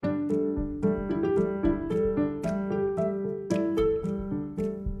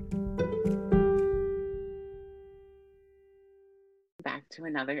to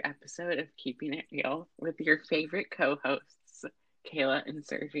another episode of Keeping It Real with your favorite co-hosts, Kayla and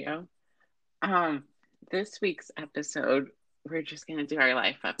Sergio. Um, this week's episode, we're just gonna do our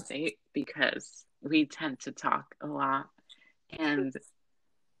life update because we tend to talk a lot, and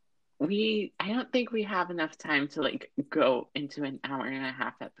I don't think we have enough time to go into an hour and a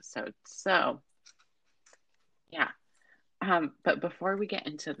half episode. So, yeah. But before we get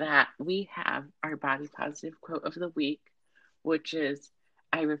into that, we have our body positive quote of the week, which is,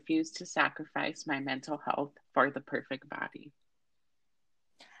 I refuse to sacrifice my mental health for the perfect body.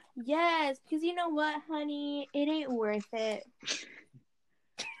 Yes, because you know what, honey? It ain't worth it.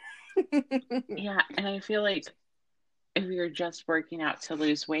 Yeah, and I feel like if you're just working out to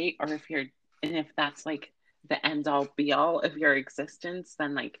lose weight, or if that's like the end all be all of your existence,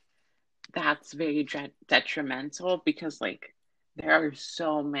 then that's very detrimental because there are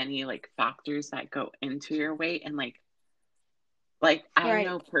so many factors that go into your weight, and I Right.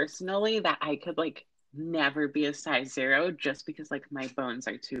 know personally that I could never be a size 0 just because my bones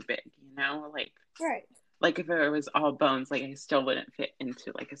are too big, Right. if it was all bones, I still wouldn't fit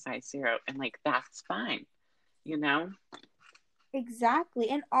into a size 0, and that's fine, you know? Exactly.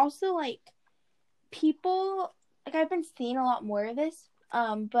 And also, people, I've been seeing a lot more of this,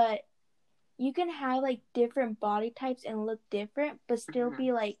 but you can have, different body types and look different, but still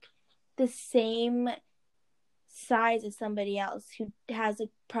be, the same size as somebody else who has a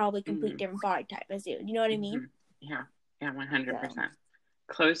probably complete different body type as you. You know what I mean? Yeah. Yeah, 100%. So,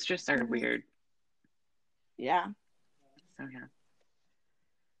 Clothes just are weird. yeah. So, yeah.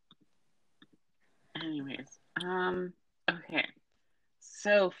 Anyways, okay.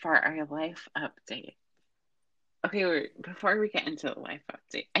 So for our life update. Okay, before we get into the life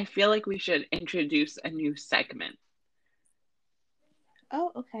update, I feel like we should introduce a new segment.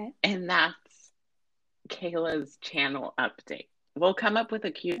 Oh, okay. And that's Kayla's channel update. We'll come up with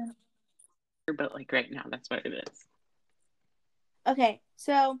a cute, but right now, that's what it is. Okay,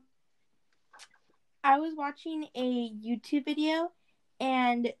 so I was watching a YouTube video,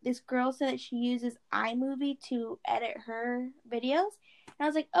 and this girl said that she uses iMovie to edit her videos. And I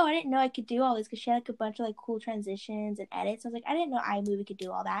was like, oh, I didn't know I could do all this, because she had a bunch of cool transitions and edits. I was like, I didn't know iMovie could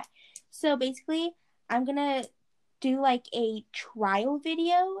do all that. So basically, I'm gonna do a trial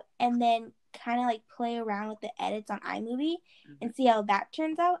video and then kind of play around with the edits on iMovie and see how that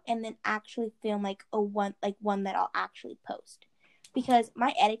turns out, and then actually film one that I'll actually post. Because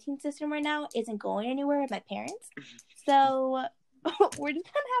my editing system right now isn't going anywhere with my parents. So we're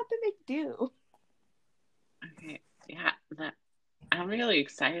just gonna have to make do. Okay, yeah, I'm really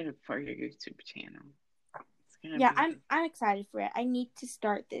excited for your YouTube channel. Yeah, I'm excited for it. I need to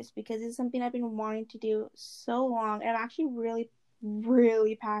start this because it's something I've been wanting to do so long, and I'm actually really,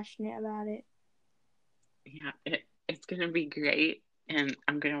 really passionate about it. Yeah, it's gonna be great, and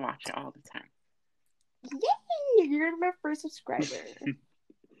I'm gonna watch it all the time. Yay! You're my first subscriber.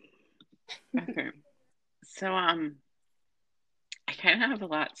 Okay. So I kind of have a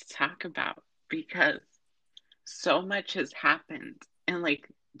lot to talk about because so much has happened in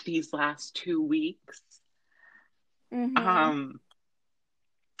these last 2 weeks. Mm-hmm.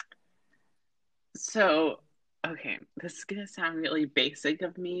 So okay, this is gonna sound really basic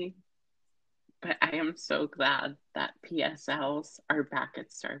of me, but I am so glad that PSLs are back at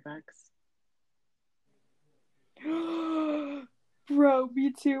Starbucks. Bro,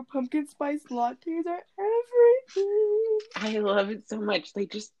 me too. Pumpkin spice lattes are everything. I love it so much. They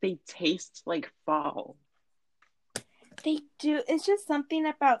taste like fall. They do. It's just something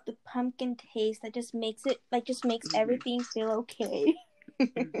about the pumpkin taste that just makes it makes everything feel okay.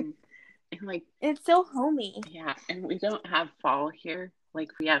 And it's so homey. Yeah, and we don't have fall here. We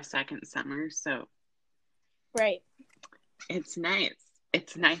have second summer, so right. It's nice.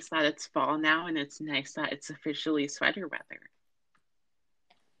 It's nice that it's fall now, and it's nice that it's officially sweater weather.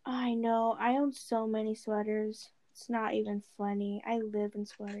 I know. I own so many sweaters. It's not even funny. I live in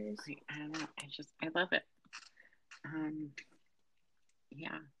sweaters. I don't know. I love it.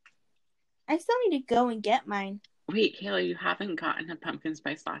 Yeah. I still need to go and get mine. Wait, Kayla, you haven't gotten a pumpkin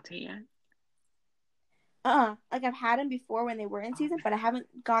spice latte yet? I've had them before when they were in season, but I haven't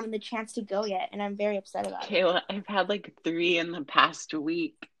gotten the chance to go yet, and I'm very upset about it. Kayla, I've had 3 in the past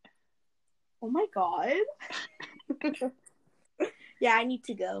week. Oh my god. Yeah, I need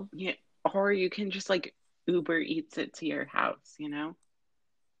to go. Yeah, or you can just Uber Eats it to your house, you know?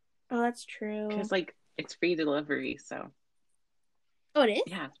 Oh, that's true. Because it's free delivery, so. Oh, it is?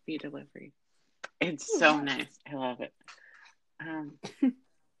 Yeah, it's free delivery. It's so nice. I love it.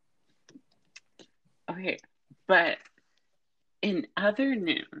 Okay, but in other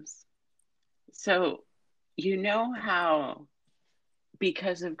news, so you know how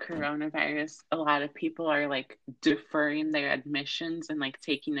because of coronavirus, a lot of people are like deferring their admissions and like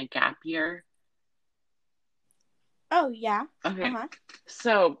taking a gap year. Oh, yeah. Okay.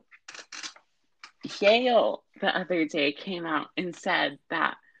 So Yale the other day came out and said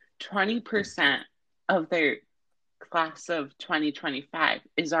that 20% of their class of 2025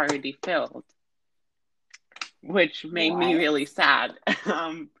 is already filled, which made me really sad.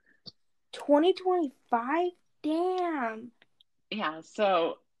 2025? Damn. Yeah,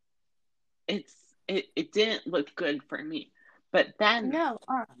 so it didn't look good for me. But then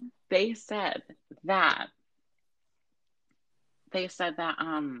they said that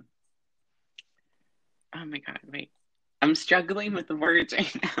oh my God, wait. I'm struggling with the words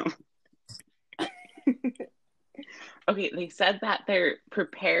right now. Okay, they said that they're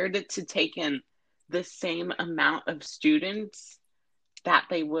prepared to take in the same amount of students that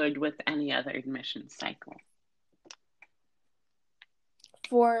they would with any other admission cycle.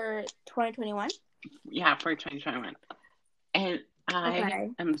 For 2021? Yeah, for 2021. And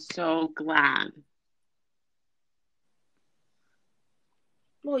I am so glad.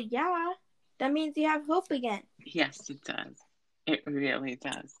 Well, yeah. That means you have hope again. Yes, it does. It really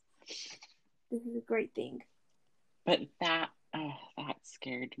does. This is a great thing. But that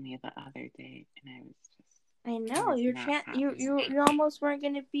scared me the other day, and I was just. I know you almost weren't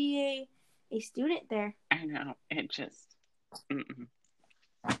going to be a student there. I know it just.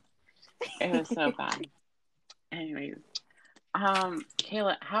 It was so bad. Anyways,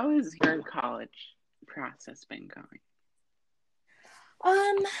 Kayla, how has your college process been going?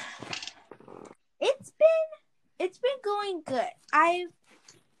 It's been going good.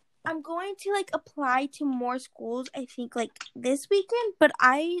 I'm going to like apply to more schools, I think like this weekend, but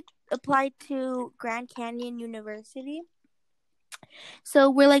I applied to Grand Canyon University.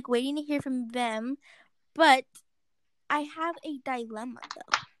 So we're like waiting to hear from them, but I have a dilemma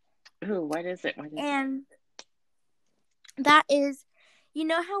though. Ooh, what is it? And that is, you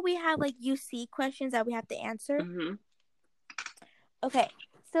know how we have like UC questions that we have to answer? Mm-hmm. Okay,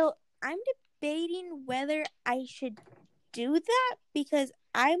 so I'm debating whether I should do that because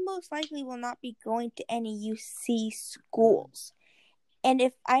I most likely will not be going to any UC schools. And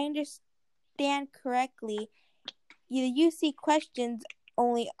if I understand correctly, the UC questions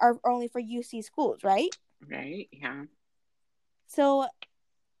are only for UC schools, right? Right, yeah. So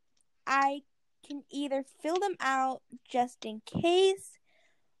I can either fill them out just in case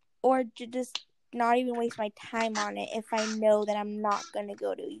or just not even waste my time on it if I know that I'm not going to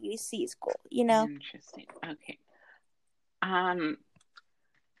go to UC school, you know? Interesting. Okay.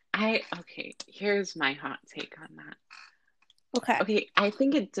 Here's my hot take on that. Okay, I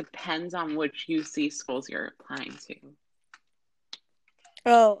think it depends on which UC schools you're applying to.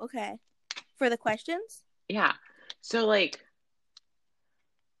 Oh, okay. For the questions? Yeah. So, like,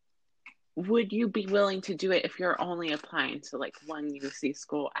 would you be willing to do it if you're only applying to, like, one UC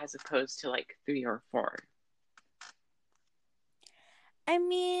school as opposed to, like, 3 or 4? I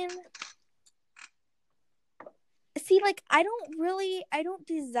mean, see, like, I don't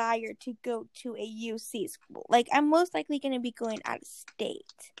desire to go to a UC school. Like, I'm most likely going to be going out of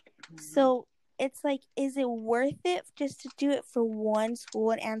state. Mm-hmm. So, it's like, is it worth it just to do it for one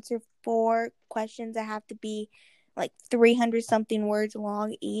school and answer 4 questions that have to be, like, 300 something words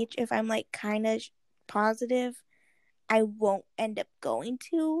long each if I'm, like, kind of positive I won't end up going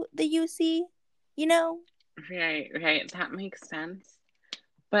to the UC, you know? Right. That makes sense.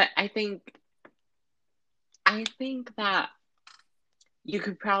 But I think that you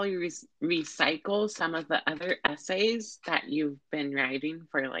could probably recycle some of the other essays that you've been writing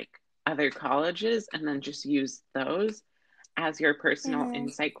for like other colleges and then just use those as your personal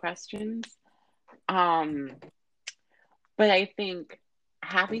insight questions. But I think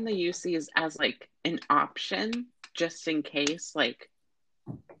having the UCs as like an option just in case like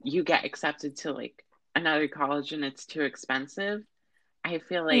you get accepted to like another college and it's too expensive, I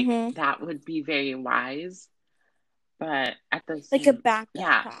feel like that would be very wise. But at the same, like a backup.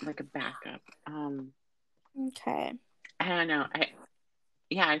 Yeah, like a backup. Okay. I don't know.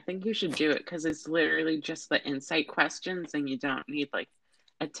 I think you should do it because it's literally just the insight questions and you don't need like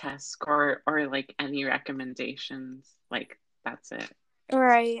a test score or like any recommendations. Like that's it.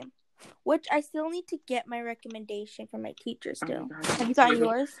 Right. Which I still need to get my recommendation from my teacher still. Have you gotten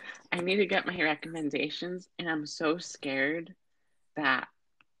yours? I need to get my recommendations and I'm so scared that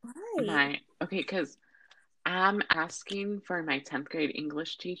because I'm asking for my 10th grade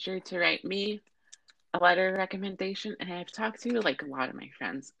English teacher to write me a letter of recommendation, and I've talked to like a lot of my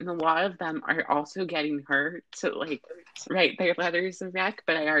friends, and a lot of them are also getting her to like write their letters of rec,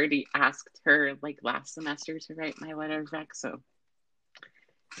 but I already asked her like last semester to write my letter of rec, so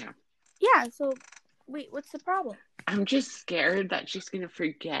Yeah, so wait, what's the problem? I'm just scared that she's going to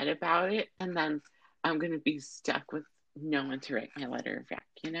forget about it, and then I'm going to be stuck with no one to write my letter back,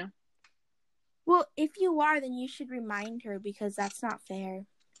 you know? Well, if you are, then you should remind her because that's not fair.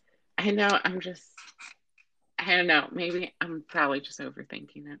 I know, I don't know, maybe I'm probably just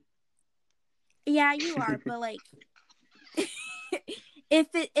overthinking it. Yeah, you are, but like, if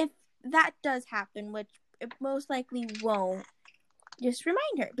that does happen, which it most likely won't, just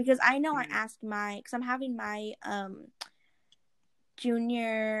remind her because I know I asked because I'm having my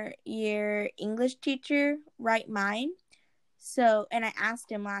junior year English teacher write mine. So, and I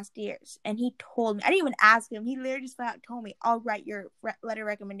asked him last year's, and he told me. I didn't even ask him. He literally just flat out told me, "I'll write your letter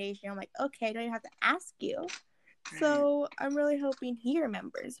recommendation." I'm like, "Okay, I don't even have to ask you." So I'm really hoping he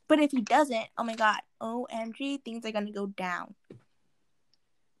remembers. But if he doesn't, oh my god, OMG, things are gonna go down.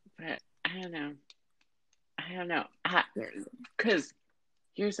 But I don't know. Because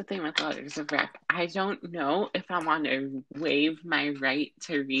here's the thing with letters of rec. I don't know if I want to waive my right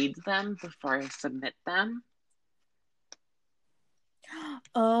to read them before I submit them.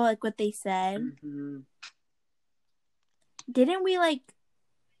 Oh, like what they said. Mm-hmm. Didn't we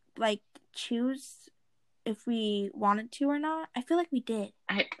like choose if we wanted to or not? I feel like we did.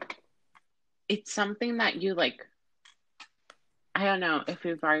 It's something that you like. I don't know if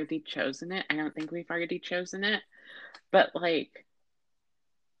we've already chosen it. I don't think we've already chosen it. But like,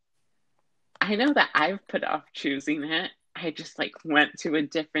 I know that I've put off choosing it. I just like went to a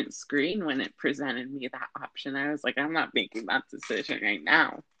different screen when it presented me that option. I was like, I'm not making that decision right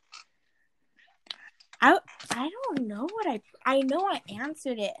now. I don't know what I know I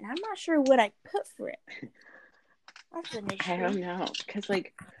answered it, and I'm not sure what I put for it. That's an issue. I don't know, because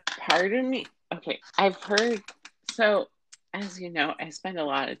like part of me, okay, I've heard, so as you know, I spend a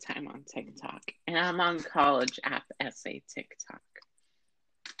lot of time on TikTok, and I'm on college app essay TikTok.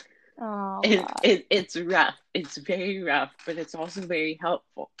 Oh, It's rough. It's very rough, but it's also very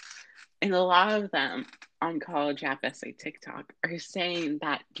helpful. And a lot of them on college app essay TikTok are saying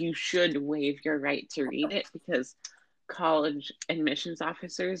that you should waive your right to read it because college admissions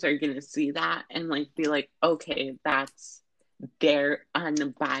officers are going to see that and like be like, okay, that's their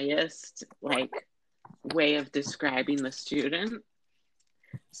unbiased like way of describing the student.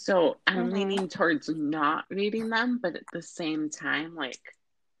 So I'm leaning towards not reading them, but at the same time, like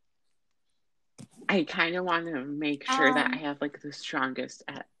I kind of want to make sure that I have like the strongest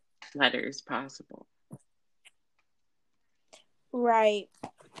letters possible. Right.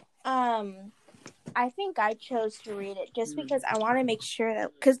 I think I chose to read it just because I want to make sure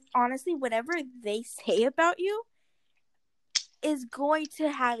that, because honestly, whatever they say about you is going to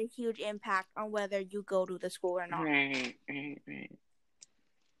have a huge impact on whether you go to the school or not. Right.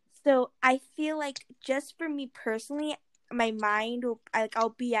 So I feel like just for me personally, my mind will, like, I'll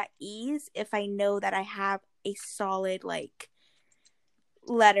be at ease if I know that I have a solid like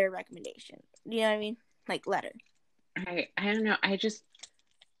letter recommendation. You know what I mean? Like letter. I don't know.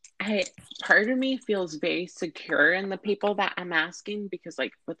 Part of me feels very secure in the people that I'm asking because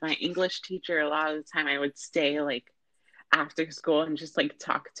like with my English teacher, a lot of the time I would stay like after school and just like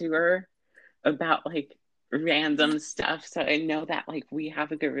talk to her about like random stuff. So I know that like we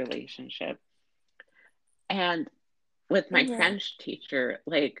have a good relationship. And with my French teacher,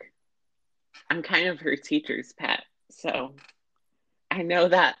 like I'm kind of her teacher's pet. So I know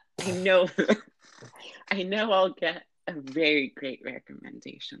I know I'll get a very great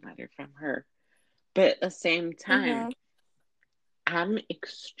recommendation letter from her. But at the same time, I'm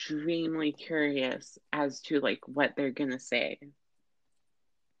extremely curious as to like what they're gonna say.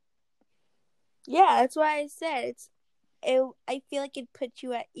 Yeah, that's why I said I feel like it puts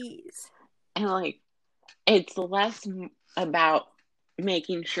you at ease. And like it's less about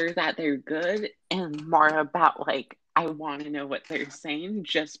making sure that they're good and more about like I want to know what they're saying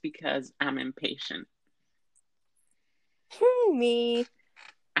just because I'm impatient. Me.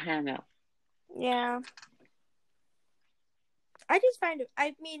 I don't know. Yeah. I just find it,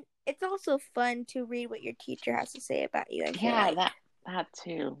 I mean, it's also fun to read what your teacher has to say about you. Yeah, that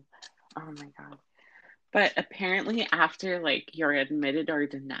too. Oh my god. But apparently after like you're admitted or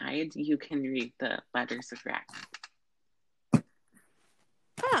denied, you can read the letters of rec.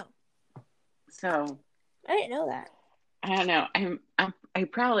 Oh. So I didn't know that. I don't know. I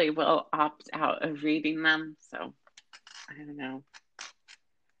probably will opt out of reading them, so I don't know.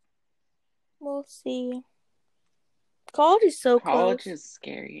 We'll see. College is so close. College is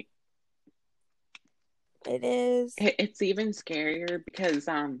scary. It is. It's even scarier because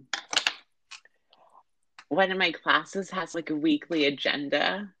one of my classes has like a weekly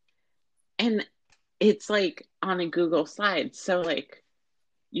agenda and it's like on a Google slide. So like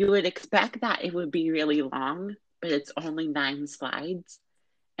you would expect that it would be really long, but it's only 9 slides.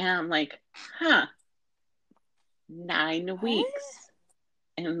 And I'm like, huh, 9 weeks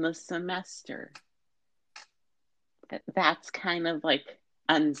What? in the semester. That's kind of like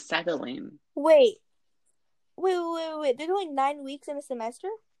unsettling. Wait. Wait. There's only 9 weeks in a semester?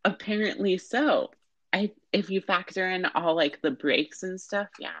 Apparently so. If you factor in all like the breaks and stuff,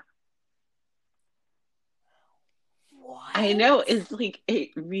 yeah. I What? know it's like it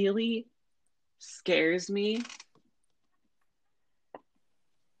really scares me.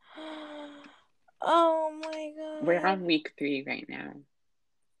 Oh my We're god. on week 3 right now.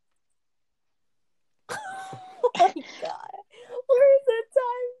 Oh my god. Where's the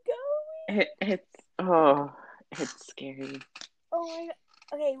time going? It's scary. Oh my god.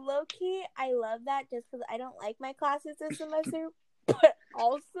 Okay, low key, I love that just because I don't like my classes this semester, but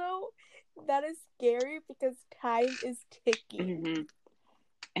also that is scary because time is ticking. Mm-hmm.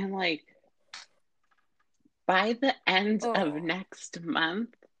 And like by the end of Oh. next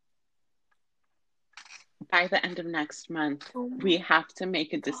month, by the end of next month, Oh we my have to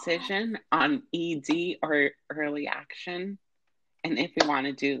make a god. decision on ED or early action and if we want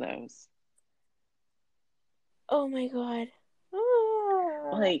to do those. Oh my god.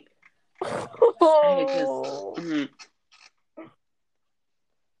 Ah. Like, I just, Oh. mm, I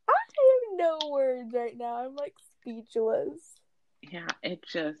have no words right now. I'm like speechless. yeah,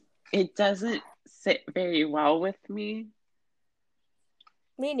 it doesn't sit very well with me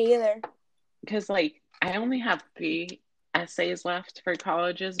Me neither. because, like, I only have 3 essays left for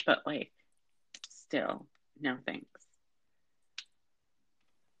colleges, but, like, still, no thanks.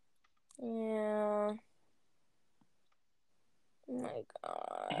 Yeah. Oh my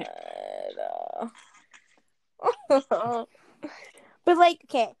god. But like,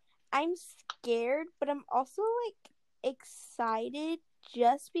 okay, I'm scared, but I'm also like excited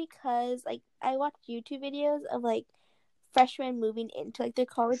just because like I watch YouTube videos of like freshmen moving into like their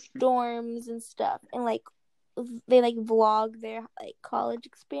college dorms and stuff, and like they like vlog their like college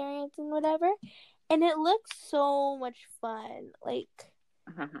experience and whatever, and it looks so much fun. Like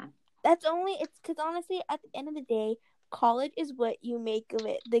Uh-huh. that's only it's because honestly, at the end of the day, college is what you make of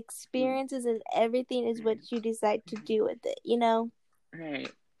it. The experiences and everything is what you decide to do with it. You know.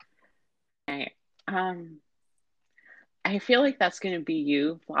 Right. Right. Um, I feel like that's going to be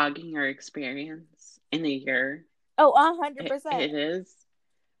you vlogging your experience in a year. Oh, 100%. It is.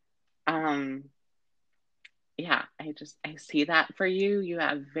 Um, yeah, I see that for you. You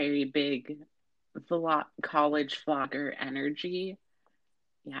have very big college vlogger energy.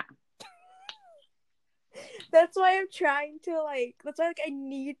 Yeah. That's why I'm trying to like. That's why like I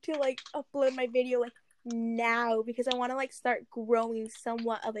need to like upload my video like now because I want to like start growing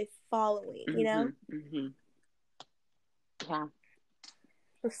somewhat of a following. You Mm-hmm. know. Mm-hmm. Yeah.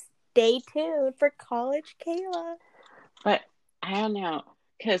 So stay tuned for College Kayla. But I don't know,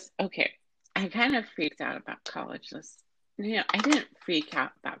 because okay, I kind of freaked out about I didn't freak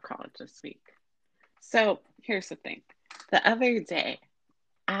out about college this week. So here's the thing. The other day,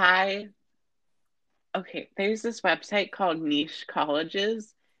 I there's this website called Niche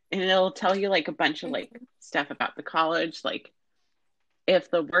Colleges, and it'll tell you like a bunch of like Mm-hmm. stuff about the college, like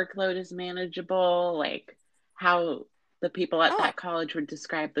if the workload is manageable, like how the people at Oh, that college would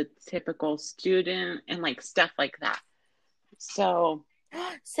describe the typical student and like stuff like that. So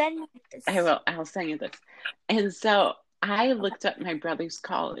send me this. I'll send you this. And so I Okay. looked up my brother's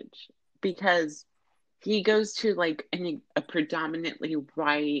college because he goes to like a predominantly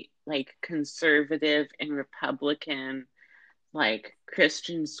white, like conservative and Republican, like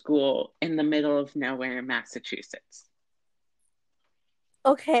Christian school in the middle of nowhere in Massachusetts.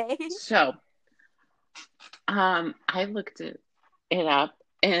 Okay. So, I looked it up,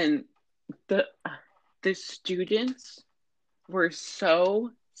 and the the students were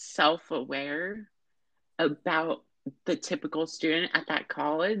so self-aware about the typical student at that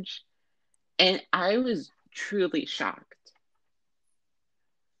college, and I was truly shocked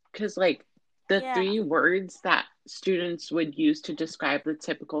because like the Yeah. 3 words that students would use to describe the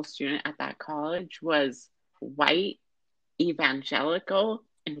typical student at that college was white, evangelical,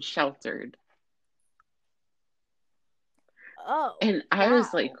 and sheltered. Oh, And I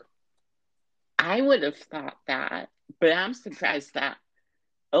was like, wow. I would have thought that, but I'm surprised that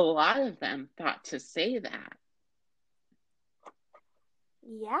a lot of them thought to say that.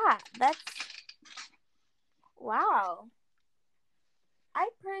 Yeah, that's wow. I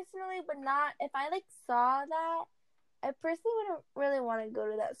personally would not, if I like saw that, I personally wouldn't really want to go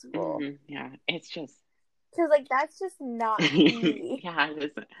to that school. Yeah, it's just, Because, like, that's just not me. yeah,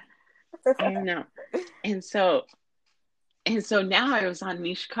 I don't know. And so And so now I was on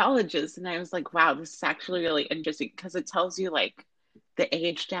Niche Colleges and I was like, wow, this is actually really interesting because it tells you like the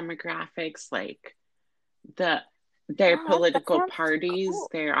age demographics, like the their Oh, that political sounds parties, cool.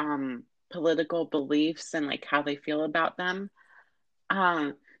 their political beliefs and like how they feel about them.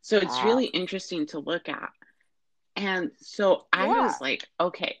 So it's Wow. really interesting to look at. And so I Yeah. was like,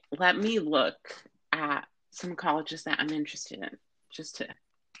 okay, let me look at some colleges that I'm interested in just to,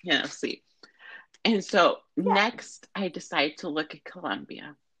 see. And so Yeah. next I decided to look at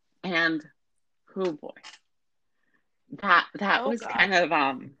Columbia. And oh boy, that Oh was God. kind of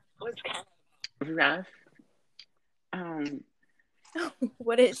rough. Um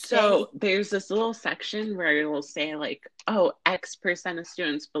What did it say? so there's this little section where it will say like, oh, X% of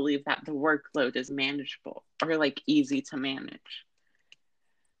students believe that the workload is manageable or like easy to manage.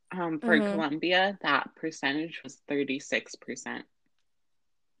 For Mm-hmm. Columbia, that percentage was 36%.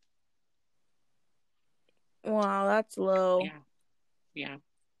 Wow, that's low. Yeah, yeah.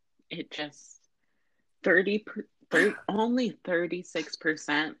 It just 30 only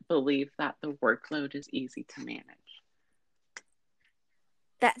 36% believe that the workload is easy to manage.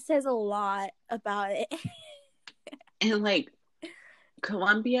 That says a lot about it. And like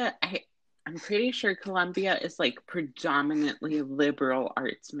Columbia, I'm pretty sure Columbia is like predominantly liberal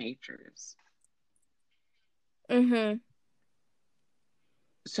arts majors. Mm-hmm.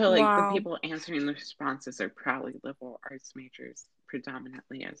 So like the Wow. people answering the responses are probably liberal arts majors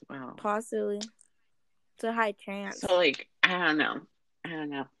predominantly as well. Possibly. It's a high So chance. like I don't know. I don't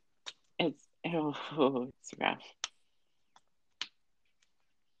know. It's rough.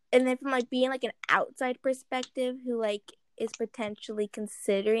 And then from like being like an outside perspective who like is potentially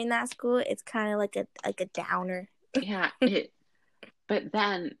considering that school, it's kind of like a downer. Yeah, but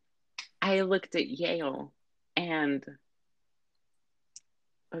then I looked at Yale and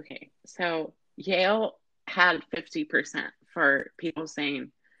okay, so Yale had 50% for people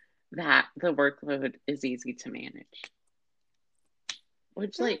saying that the workload is easy to manage,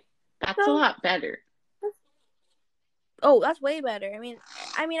 which like that's a So, lot better. oh, that's way better. I mean,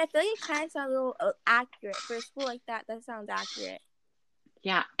 I feel like it kind of sounds a little accurate for a school like that. That sounds accurate.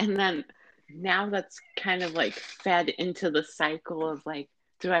 Yeah, and then now that's kind of like fed into the cycle of like,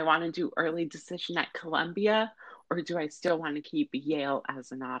 do I want to do early decision at Columbia or do I still want to keep Yale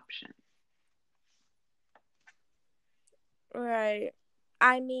as an option? Right.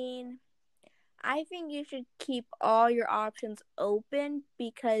 I mean, I think you should keep all your options open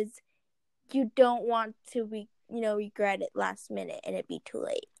because you don't want to regret it last minute and it be too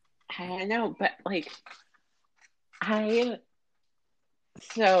late. I know, but like I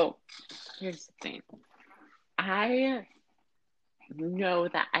so here's the thing. I know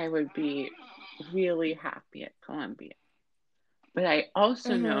that I would be really happy at Columbia, but I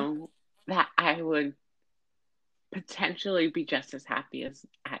also Mhm. know that I would potentially be just as happy as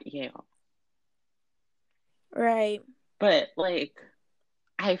at Yale. Right. But like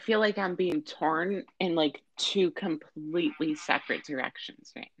I feel like I'm being torn in like two completely separate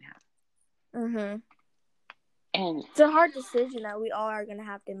directions right now. Mhm. And It's a hard decision that we all are gonna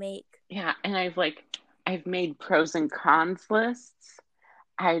have to make. yeah, and I've made pros and cons lists.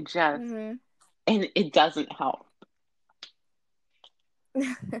 I just Mhm. and it doesn't help.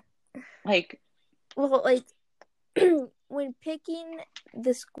 Like Well, like when picking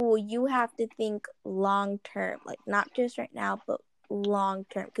the school, you have to think long term, like not just right now, but long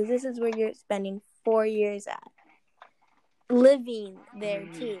term, because this is where you're spending 4 years at, living there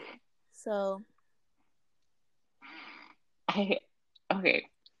too. So, I okay,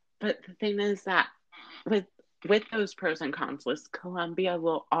 but the thing is that with with those pros and cons lists, Columbia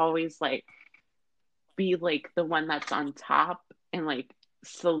will always like be like the one that's on top and like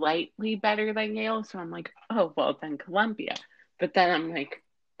slightly better than Yale. So I'm like, oh well then Columbia. But then I'm like,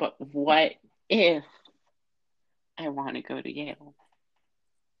 but what if I want to go to Yale?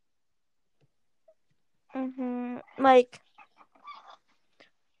 like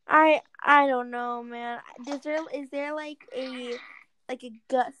I don't know, man. Is there like a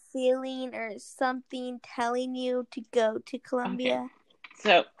gut feeling or something telling you to go to Okay. Columbia?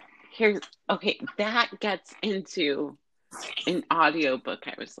 So here's okay, that gets into an audiobook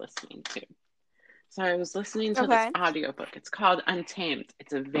I was listening to. So I was listening to this Okay. audiobook. It's called Untamed.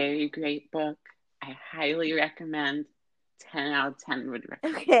 It's a very great book. I highly recommend. 10 out of 10 would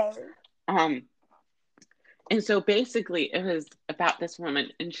recommend. Okay. Um and so basically it was about this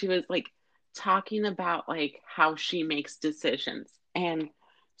woman and she was like talking about like how she makes decisions. And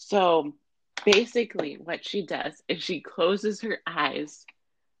so basically what she does is she closes her eyes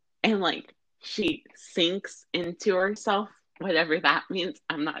and like she sinks into herself, whatever that means.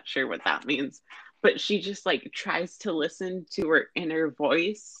 I'm not sure what that means, but she just like tries to listen to her inner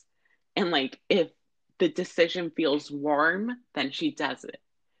voice, and like if the decision feels warm, then she does it.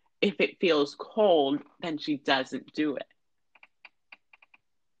 If it feels cold, then she doesn't do it.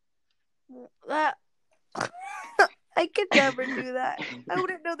 That I could never do that. I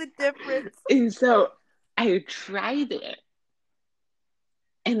wouldn't know the difference. And so I tried it,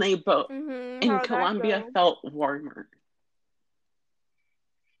 and they both in Colombia felt warmer.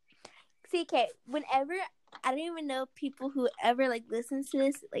 See, okay, whenever I don't even know people who ever like listens to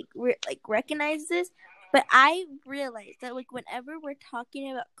this like recognize this, but I realized that like whenever we're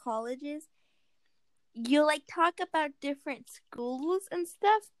talking about colleges, you like talk about different schools and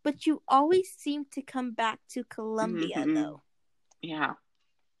stuff, but you always seem to come back to Columbia though. Yeah.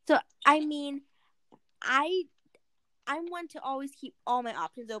 So I mean, I'm one to always keep all my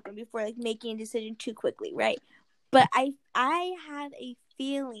options open before like making a decision too quickly, right? But I have a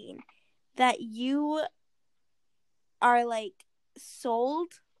feeling that you are like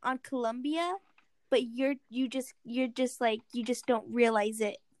sold on Columbia, but you're just like you just don't realize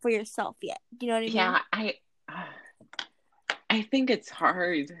it for yourself yet. You know what I mean? Yeah, I think it's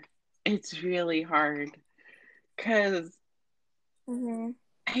hard. It's really hard because I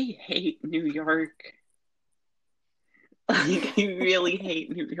hate New York. Like, I really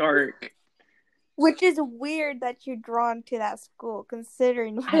hate New York. Which is weird that you're drawn to that school,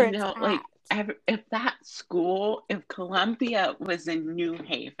 considering where it's at. Like, if that school, if Columbia was in New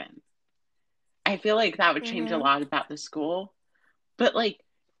Haven, I feel like that would change a lot about the school. But, like,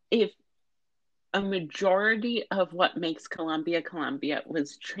 if a majority of what makes Columbia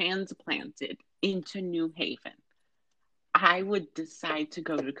was transplanted into New Haven, I would decide to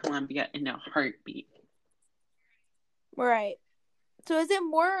go to Columbia in a heartbeat. Right. So is it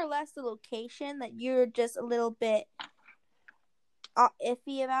more or less the location that you're just a little bit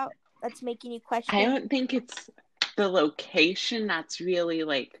iffy about that's making you question? I don't think it's the location that's really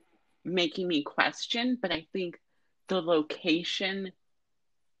like making me question, but I think the location,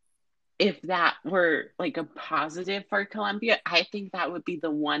 if that were like a positive for Columbia, I think that would be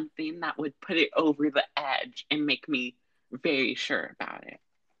the one thing that would put it over the edge and make me very sure about it.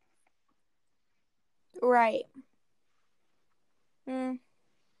 Right.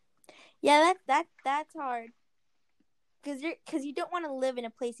 Yeah, that's hard. Because you don't want to live in a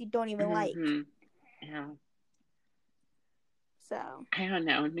place you don't even like. Yeah. So I don't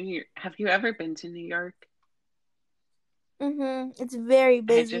know. New York. Have you ever been to New York? It's very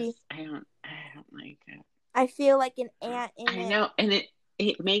busy. I don't like it. I feel like an ant in it. I know, and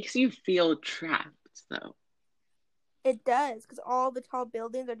it makes you feel trapped though. It does, because all the tall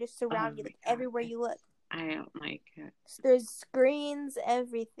buildings are just surrounding you, like everywhere you look. I don't like it. There's screens,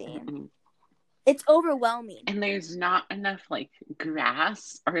 everything. It's overwhelming. And there's not enough like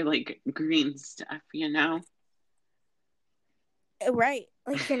grass or like green stuff, you know? Right.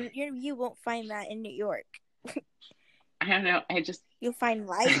 Like you won't find that in New York. I don't know. You'll find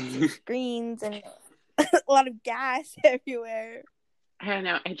lights and screens and a lot of gas everywhere. I don't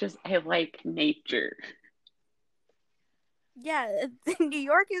know. I like nature. Yeah, New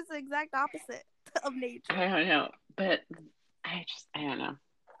York is the exact opposite of nature. I don't know, but I don't know.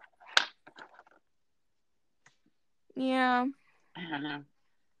 Yeah. I don't know.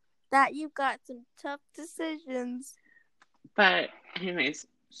 That you've got some tough decisions. But anyways,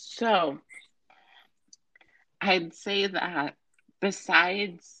 so I'd say that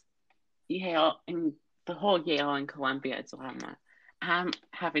besides Yale and the whole Yale and Columbia dilemma, I'm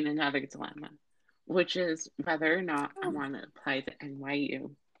having another dilemma, which is whether or not I want to apply to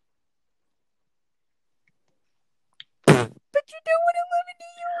NYU. But you don't want to live in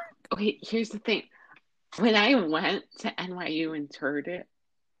New York. Okay, here's the thing. When I went to NYU and toured it,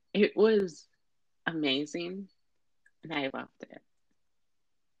 it was amazing, and I loved it.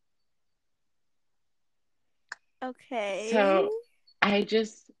 Okay. So I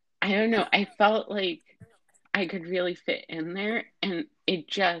don't know. I felt like I could really fit in there, and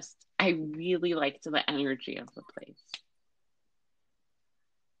I really liked the energy of the place.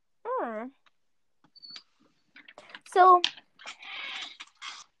 So,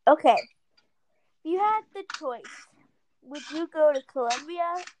 okay. If you had the choice, would you go to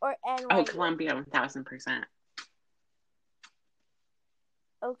Columbia or NYU? Oh, Columbia, 1,000%.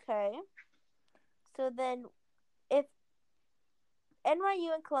 Okay. So then, if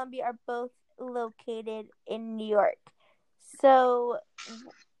NYU and Columbia are both located in New York, so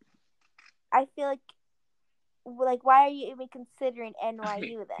I feel like why are you even considering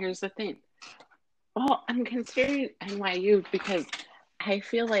NYU then? Here's the thing. Well, I'm considering NYU because I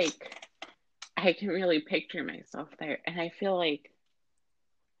feel like I can really picture myself there, and I feel like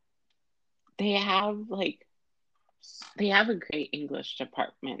they have a great English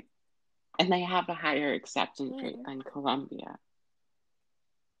department, and they have a higher acceptance rate than Columbia.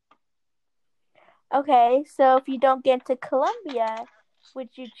 Okay, so if you don't get to Columbia, would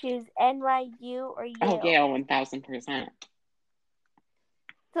you choose NYU or Yale? Oh, Yale, 1,000%.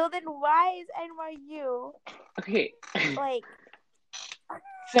 So then why is NYU? Okay. Like,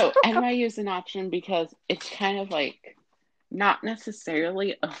 so NYU is an option because it's kind of like not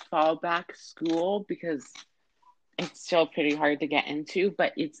necessarily a fallback school because it's still pretty hard to get into,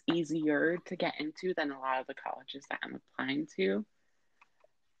 but it's easier to get into than a lot of the colleges that I'm applying to.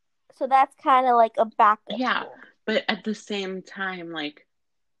 So that's kind of like a backup school. But at the same time, like,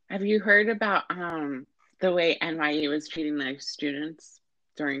 have you heard about the way NYU is treating their students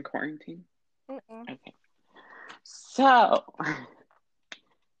during quarantine? Mm-mm. Okay. So,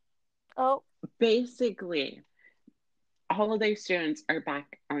 basically, all of their students are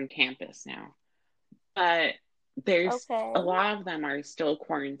back on campus now, but there's a lot of them are still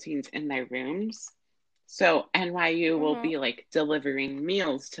quarantined in their rooms. So NYU will be like delivering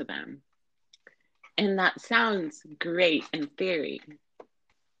meals to them. And that sounds great in theory.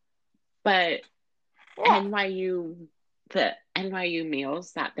 But the NYU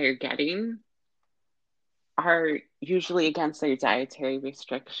meals that they're getting are usually against their dietary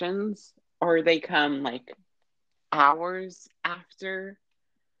restrictions, or they come like hours after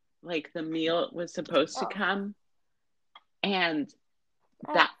like the meal was supposed to come. And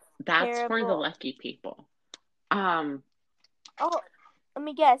that's for the lucky people. Let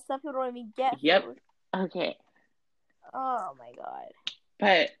me guess. Some people don't even get food. Okay. Oh my god.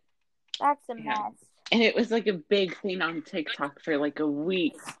 But that's a mess. And it was like a big thing on TikTok for like a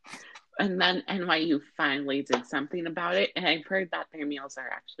week. And then NYU finally did something about it. And I've heard that their meals are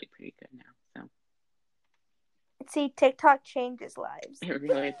actually pretty good now. So see, TikTok changes lives. It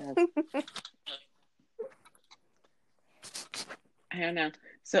really does. I don't know.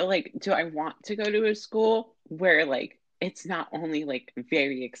 So like, do I want to go to a school where like it's not only like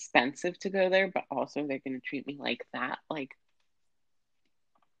very expensive to go there, but also they're going to treat me like that? Like,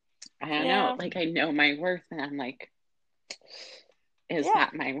 I don't know. Like, I know my worth, and I'm like, is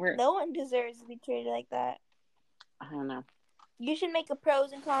that my worth? No one deserves to be treated like that. I don't know. You should make a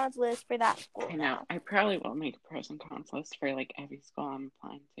pros and cons list for that school. I know. I probably will make a pros and cons list for like every school I'm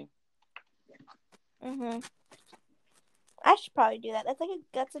applying to. I should probably do that.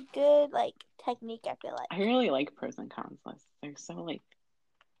 That's a good like technique. I feel like I really like pros and cons lists. They're so like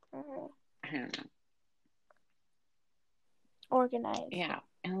I don't know, organized. Yeah,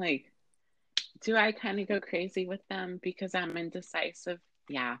 and like, do I kind of go crazy with them because I'm indecisive?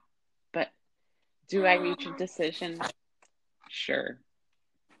 Yeah, but do I reach a decision? Sure.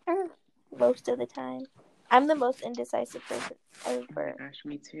 Most of the time, I'm the most indecisive person ever. Oh my gosh,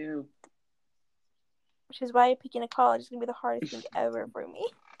 me too. Which is why picking a college is gonna be the hardest thing ever for me.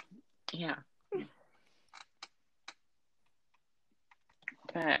 Yeah.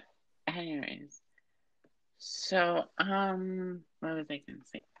 But anyways, so what was I gonna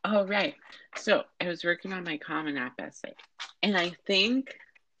say? Oh right. So I was working on my Common App essay, and I think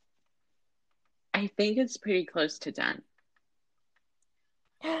it's pretty close to done.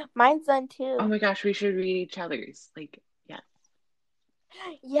 Mine's done too. Oh my gosh, we should read each other's. Like, yes.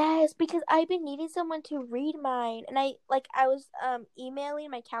 Yes, because I've been needing someone to read mine, and I was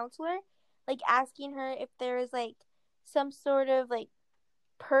emailing my counselor, like asking her if there is like some sort of like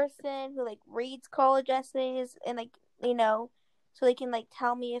person who like reads college essays and like so they can like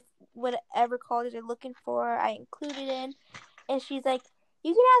tell me if whatever colleges they're looking for I included in. And she's like,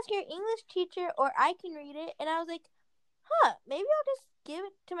 you can ask your English teacher or I can read it. And I was like, maybe I'll just give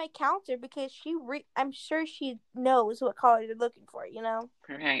it to my counselor because I'm sure she knows what college they're looking for,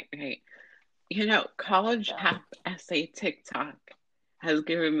 Right. College App essay TikTok has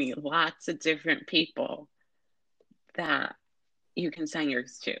given me lots of different people that you can send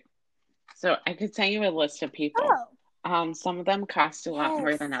yours to. So I could send you a list of people. Some of them cost a lot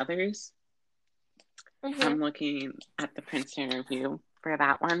more than others. I'm looking at the Princeton Review for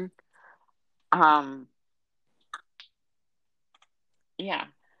that one. Yeah.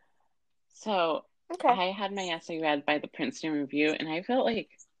 So I had my essay read by the Princeton Review, and I felt like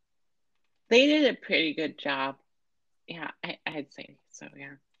they did a pretty good job. Yeah, I'd say so,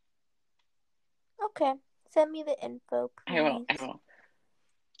 yeah. Okay. Send me the info, please. I will.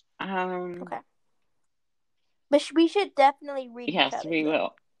 Okay. But we should definitely read each other. Yes, we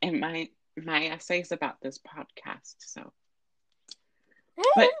will. And my essay is about this podcast, so.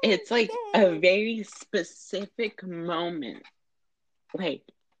 But it's like a very specific moment, like,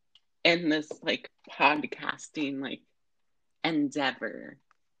 in this, like, podcasting, like, endeavor.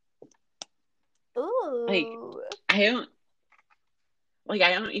 Like, Ooh. I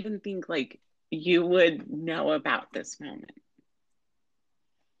don't even think like you would know about this moment.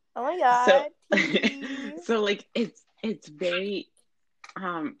 Oh my So god. Tea. so like it's very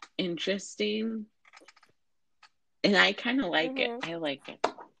interesting, and I kind of like it. Mm-hmm. I like it.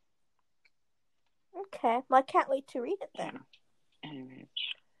 Okay. Well, I can't wait to read it Yeah. then.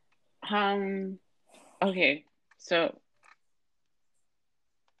 Anyway. Okay. So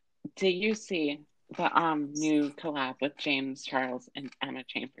did you see the new collab with James Charles and Emma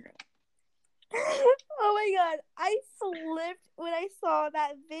Chamberlain? Oh my god. I slipped when I saw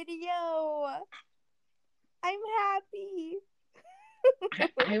that video. I'm happy.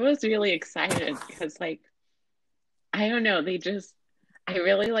 I was really excited because like I don't know, I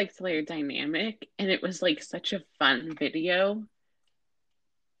really liked their dynamic, and it was like such a fun video.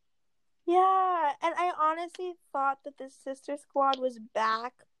 Yeah, and I honestly thought that the Sister Squad was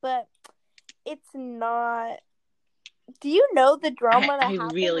back, but it's not. Do you know the drama that I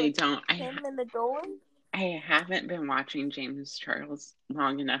happened really with don't. him and the Dolan? I haven't been watching James Charles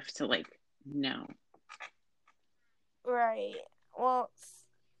long enough to like know. Right. Well,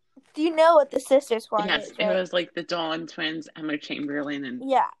 do you know what the Sister Squad Yes, is, it right? was like the Dolan twins, Emma Chamberlain and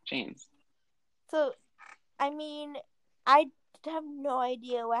Yeah. James. So, I mean, I have no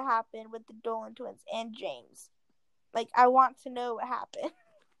idea what happened with the Dolan twins and James. Like, I want to know what happened.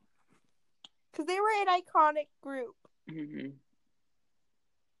 Because they were an iconic group. Mm-hmm.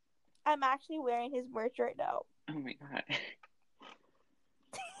 I'm actually wearing his merch right now. Oh my god.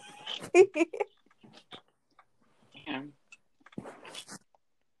 Yeah.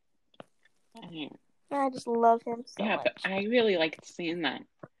 Anyway. I just love him so Yeah, much. but I really liked seeing that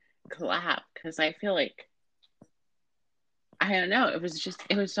collab because I feel like I don't know, it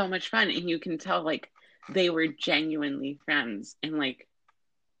was so much fun, and you can tell like they were genuinely friends, and like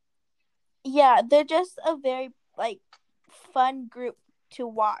Yeah, they're just a very like fun group to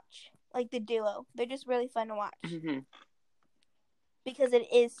watch. Like the duo, they're just really fun to watch mm-hmm, because it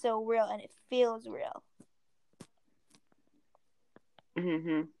is so real and it feels real.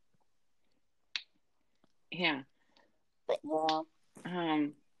 mm-hmm, yeah. But yeah,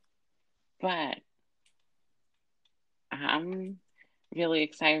 But I'm really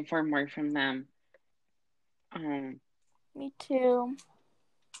excited for more from them. me too.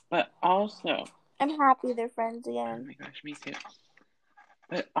 But also, I'm happy they're friends oh again. my gosh, me too.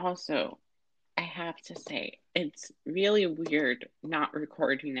 But also, I have to say, it's really weird not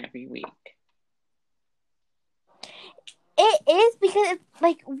recording every week. It is because it's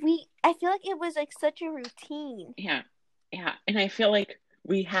like I feel like it was like such a routine. Yeah, yeah. And I feel like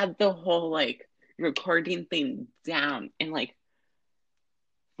we had the whole like recording thing down, and like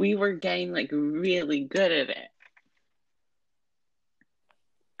we were getting like really good at it.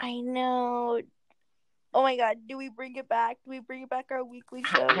 I know. Oh my god, do we bring it back? Do we bring back our weekly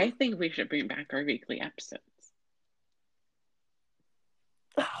show? I think we should bring back our weekly episodes.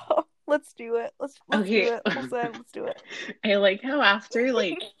 Let's do it. Let's Okay. do it. Let's do it. I like how after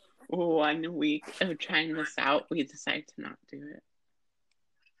like 1 week of trying this out, we decide to not do it.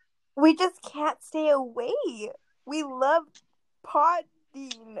 We just can't stay away. We love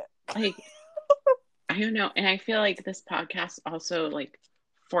podding. Like, I don't know. And I feel like this podcast also like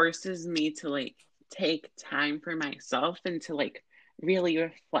forces me to like take time for myself and to like really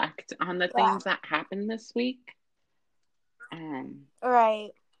reflect on the Yeah. things that happened this week.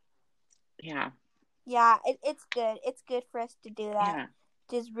 Right. Yeah. Yeah, it's good. It's good for us to do that. Yeah.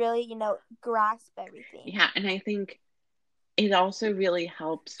 Just really, grasp everything. Yeah. And I think it also really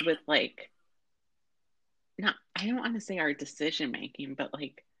helps with like, not, I don't want to say our decision making, but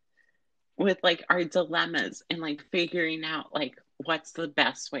like with like our dilemmas and like figuring out like what's the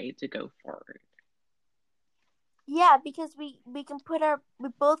best way to go forward. Yeah, because we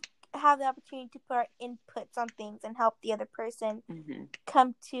both have the opportunity to put our inputs on things and help the other person Mm-hmm.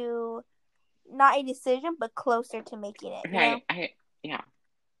 come to not a decision but closer to making it. Right. Yeah,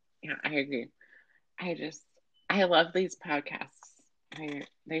 I agree. I love these podcasts.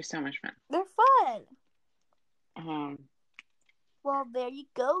 They're so much fun. They're fun. Well, there you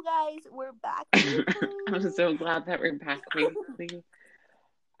go, guys. We're back. I'm so glad that we're back weekly.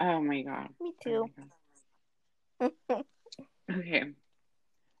 Oh my god. Me too. Oh okay.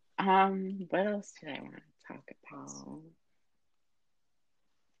 What else did I want to talk about?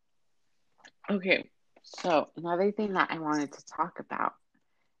 Okay, so another thing that I wanted to talk about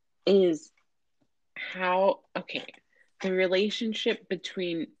is the relationship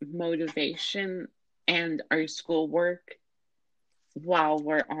between motivation and our schoolwork while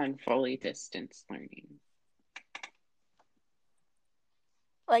we're on fully distance learning.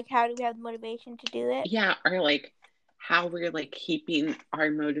 Like, how do we have the motivation to do it? Yeah, or like how we're like keeping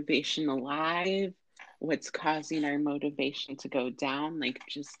our motivation alive, what's causing our motivation to go down, like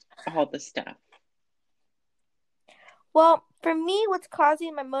just all the stuff. Well, for me, what's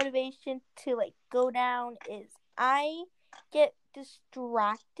causing my motivation to like go down is I get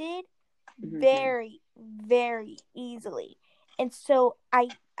distracted Mm-hmm. very, very easily. And so I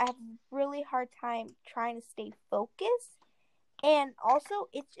have a really hard time trying to stay focused. And also,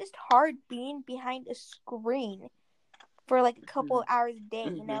 it's just hard being behind a screen for like a couple of hours a day,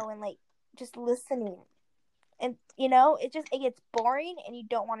 Mm-hmm. and like just listening. And it gets boring and you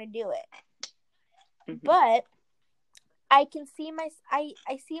don't want to do it. Mm-hmm. But I can see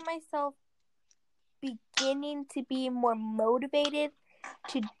I see myself beginning to be more motivated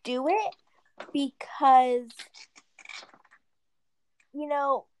to do it because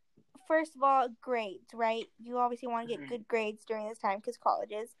first of all, grades, right? You obviously want to get good grades during this time because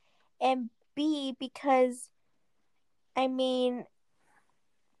colleges, and B, because I mean,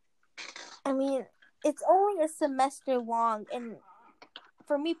 it's only a semester long, and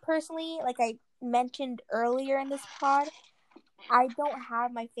for me personally, like I mentioned earlier in this pod, I don't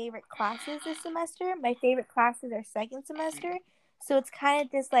have my favorite classes this semester. My favorite classes are second semester. So it's kind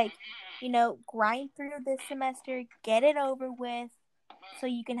of just like, grind through this semester, get it over with, so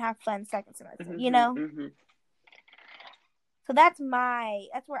you can have fun second semester, Mm-hmm. Mm-hmm. So that's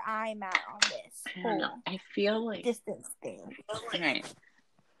where I'm at on this I don't know. whole I feel like distance thing. right.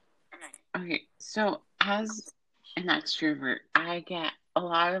 Okay, so as an extrovert, I get a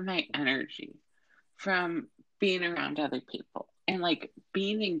lot of my energy from being around other people. And like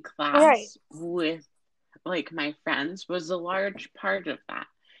being in Right. class with like my friends was a large part of that.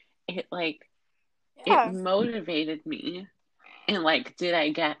 It like it Yeah. motivated me. And like, did I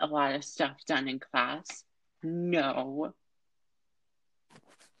get a lot of stuff done in class? No,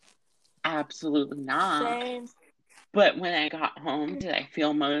 absolutely not. Same. But when I got home, did I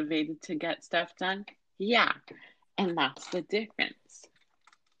feel motivated to get stuff done? Yeah. And that's the difference.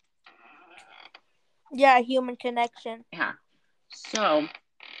 Yeah, human connection. Yeah. So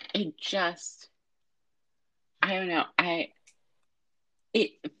it just, I don't know.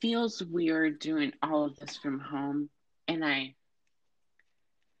 It feels weird doing all of this from home. And I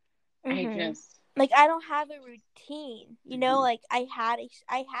Mhm. just, Like I don't have a routine. mhm, Like I had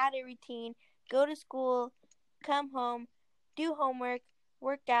a routine. Go to school, come home, do homework,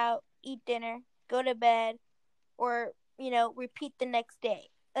 work out, eat dinner, go to bed, or repeat the next day.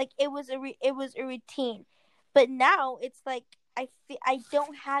 Like it was a routine. But now it's like I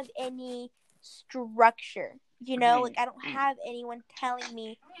don't have any structure. Like right, I don't right, have anyone telling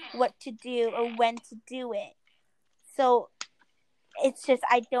me what to do or when to do it. So it's just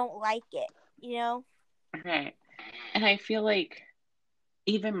I don't like it. right. And I feel like,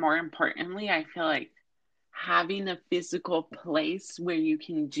 even more importantly, I feel like having a physical place where you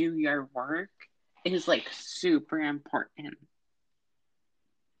can do your work is like super important.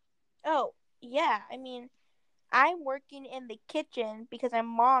 Oh, yeah. I'm working in the kitchen because my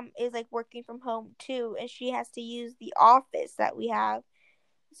mom is like working from home too, and she has to use the office that we have.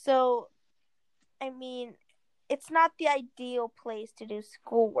 So, I mean, it's not the ideal place to do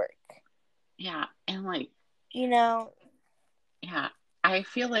schoolwork. Yeah. And like, You know, yeah, I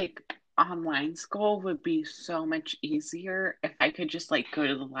feel like online school would be so much easier if I could just like go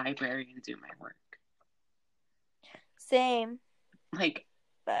to the library and do my work. same, Like,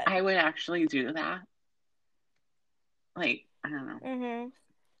 but I would actually do that. Like, I don't know. mhm.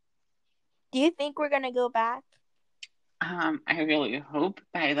 Do you think we're going to go back? I really hope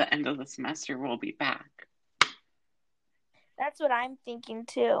by the end of the semester we'll be back. That's what I'm thinking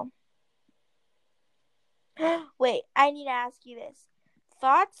too. Wait, I need to ask you this.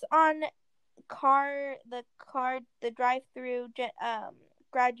 Thoughts on the drive-through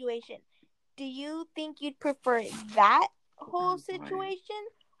graduation? Do you think you'd prefer that whole Oh boy. situation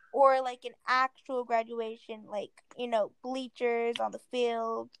or like an actual graduation, like bleachers on the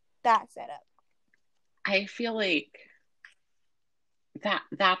field, that setup? I feel like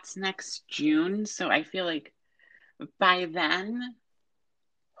that's next June, so I feel like by then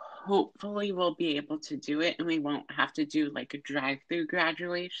hopefully we'll be able to do it and we won't have to do like a drive-through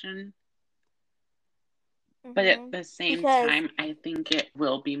graduation. But at Mhm. the same Because time, I think it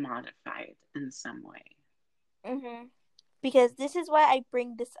will be modified in some way. mhm. Because this is why I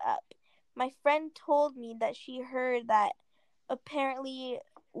bring this up. My friend told me that she heard that apparently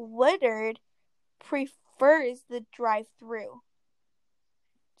Woodard prefers the drive-through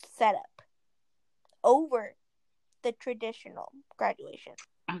setup over the traditional graduation.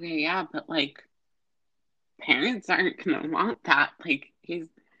 Okay, yeah, but like parents aren't gonna want that. Like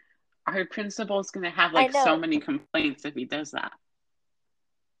our principal's going to have I like so know. many complaints if he does that.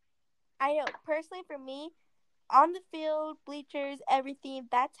 I know. Personally, for me, on the field, bleachers, everything,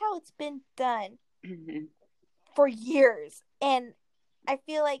 that's how it's been done Mm-hmm. for years. And I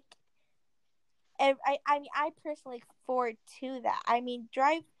feel like I mean I personally look forward to that. I mean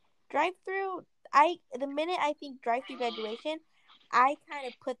drive through the minute I think drive through graduation, I kind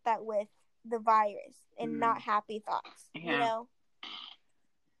of put that with the virus and Mm-hmm. not happy thoughts, you Yeah. know?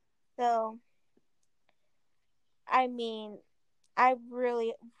 So I mean I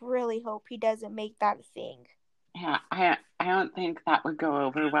really really hope he doesn't make that a thing. Yeah. I don't think that would go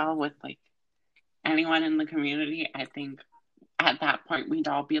over well with like anyone in the community. I think at that point we'd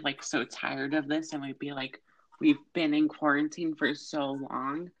all be like so tired of this and we'd be like, we've been in quarantine for so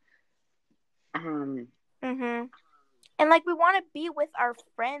long. Um, Mhm. And like we want to be with our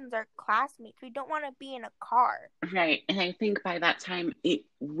friends, our classmates. We don't want to be in a car. right. And I think by that time it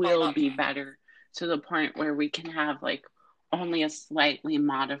will be better to the point where we can have like only a slightly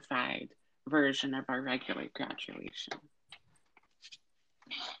modified version of our regular graduation.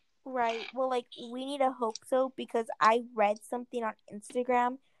 Right. Well, like we need to hope so because I read something on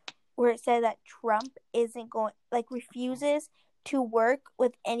Instagram where it said that Trump isn't going, like, refuses to work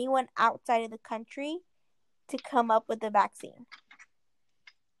with anyone outside of the country to come up with a vaccine.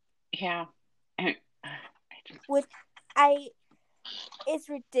 Yeah. Which I, it's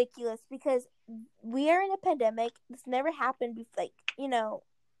ridiculous because we are in a pandemic. This never happened before, like,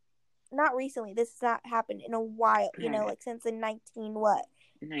 not recently. This has not happened in a while, Right. like since the 19, what,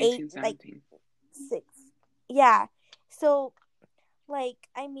 8, like, 1917. 6. Yeah. So, like,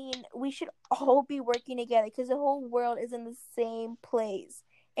 I mean, we should all be working together because the whole world is in the same place.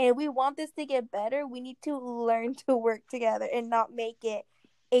 And if we want this to get better, we need to learn to work together and not make it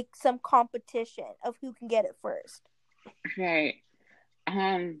some competition of who can get it first. Right.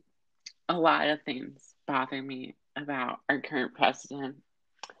 Um, a lot of things bother me about our current president,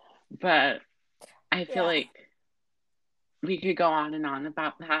 but I feel Yeah. like we could go on and on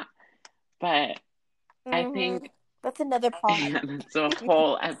about that. But I Mhm. think That's another pod. that's a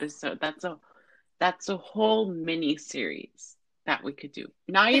whole episode. That's a whole mini series that we could do.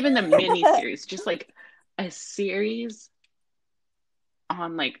 Not even a mini series, just like a series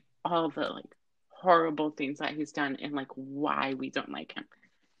on like all the like horrible things that he's done and like why we don't like him.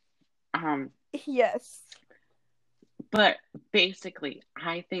 Um, Yes. but basically,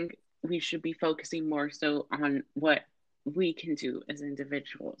 I think we should be focusing more so on what we can do as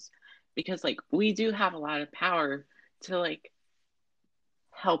individuals because like we do have a lot of power to like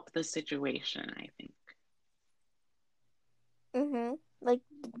help the situation, I think. Mhm. Like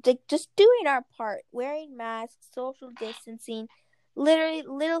just doing our part, wearing masks, social distancing, literally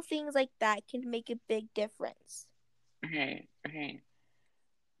little things like that can make a big difference. Okay, okay.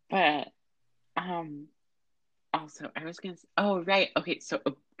 But um also I was gonna oh right, okay, so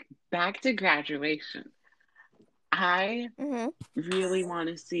back to graduation. I Mhm. really want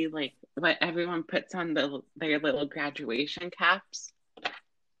to see like what everyone puts on their little graduation caps.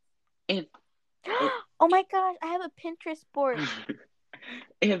 If it, Oh my gosh, I have a Pinterest board.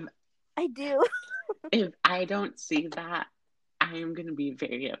 if I do. if I don't see that, I am going to be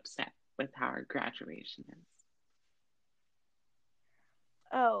very upset with how our graduation is.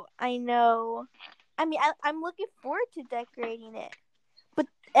 Oh, I know. I mean, I'm looking forward to decorating it. But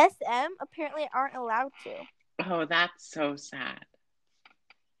SM apparently aren't allowed to. Oh, that's so sad.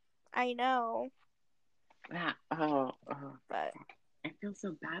 I know. That oh, But I feel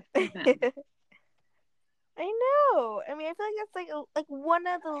so bad for them. I know. I mean, I feel like that's like one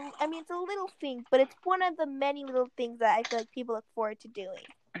of the. I mean, it's a little thing, but it's one of the many little things that I feel like people look forward to doing.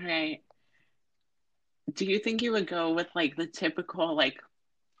 Right? Do you think you would go with like the typical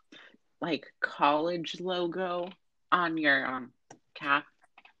like college logo on your cap?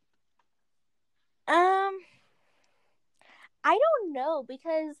 Um, I don't know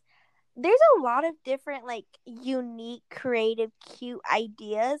because there's a lot of different like unique, creative, cute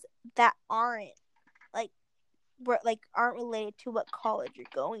ideas that like aren't related to what college you're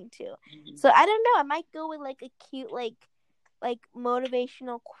going to. Mhm. So I don't know. I might go with like a cute like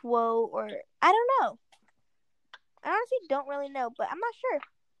motivational quote or I don't know. I honestly don't really know, but I'm not sure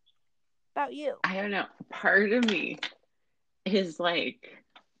about you. I don't know. Part of me is like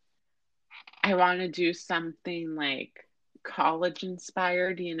I want to do something like college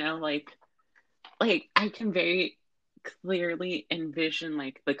inspired, like I can very clearly envision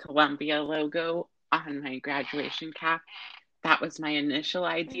like the Columbia logo on my graduation cap. That was my initial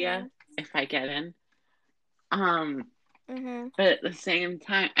idea Mhm. if I get in. Um, Mhm. but at the same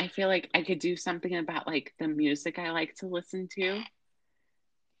time, I feel like I could do something about like the music I like to listen to.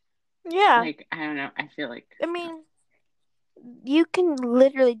 Yeah. Like, I don't know. I feel like, I mean, you can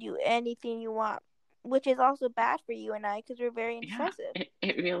literally do anything you want, which is also bad for you and I because we're very yeah, indecisive.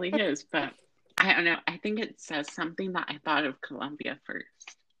 it really is. But I don't know. I think it says something that I thought of Columbia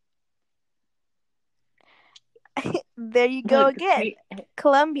first. There you go Look, again. see,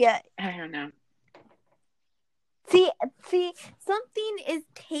 Columbia. I don't know. See, something is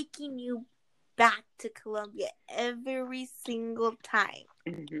taking you back to Columbia every single time.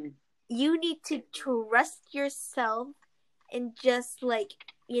 Hmm. You need to trust yourself and just like,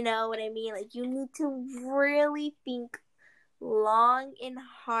 you know what I mean? Like, you need to really think long and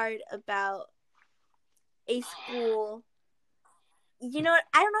hard about a school. You know what?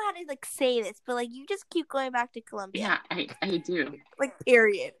 I don't know how to like say this, but like you just keep going back to Columbia. Yeah, I do. Like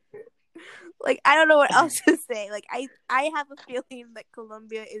period. Like I don't know what else to say. Like I have a feeling that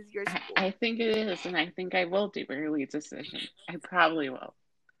Columbia is your school. I think it is, and I think I will do early decision. I probably will.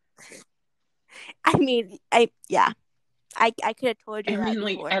 I mean, I could have told I you that mean,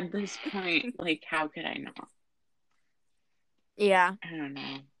 like, before. at this point, like, how could I not? Yeah. I don't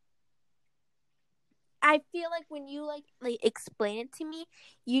know. I feel like when you like explain it to me,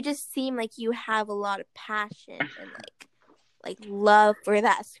 you just seem like you have a lot of passion and like love for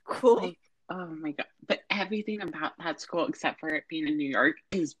that school. Like, oh my God. But everything about that school, except for it being in New York,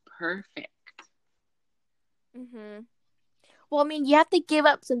 is perfect. Mhm. Well, I mean, you have to give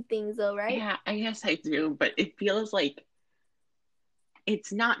up some things though, right? Yeah, I guess I do, but it feels like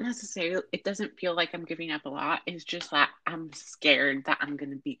it's not necessarily, it doesn't feel like I'm giving up a lot. It's just that I'm scared that I'm going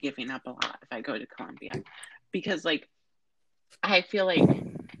to be giving up a lot if I go to Columbia. Because, like, I feel like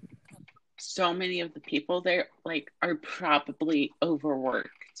so many of the people there, like, are probably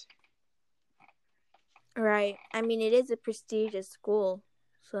overworked. Right. I mean, it is a prestigious school.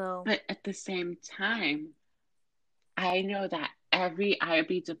 So, But at the same time, I know that every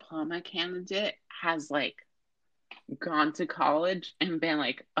IB diploma candidate has, like, gone to college and been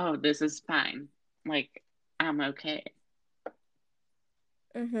like, oh, this is fine. Like, I'm okay.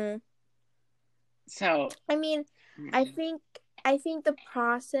 mhm. So, I mean, I think I think the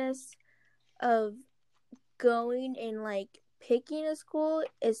process of going and like picking a school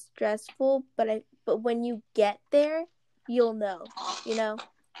is stressful, but when you get there, you'll know. You know,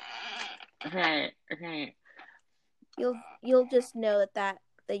 right, right, you'll just know that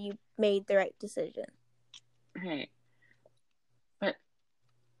you made the right decision. right. But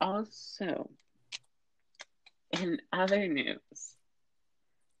also, in other news,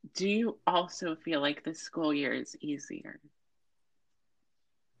 do you also feel like the school year is easier?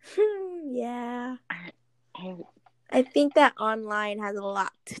 Yeah. I, I, I think that online has a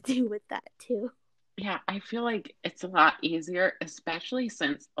lot to do with that too. yeah, I feel like it's a lot easier, especially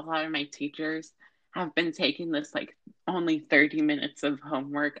since a lot of my teachers have been taking this like only 30 minutes of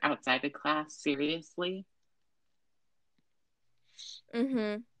homework outside of class seriously.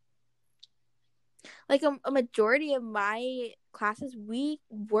 Mhm. Like a majority of my classes, we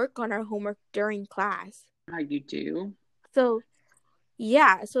work on our homework during class. How you do? So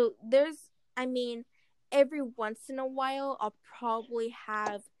yeah, so I mean, every once in a while, I'll probably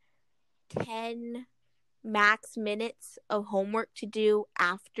have 10 max minutes of homework to do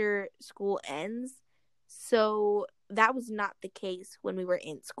after school ends. So that was not the case when we were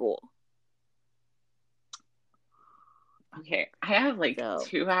in school. Okay, I have like So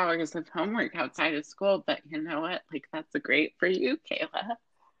 2 hours of homework outside of school, but you know what? Like, that's great for you, Kayla.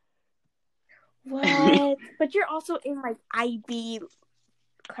 what? But you're also in like IB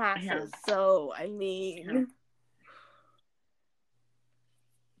Yeah, classes, so I yeah. mean,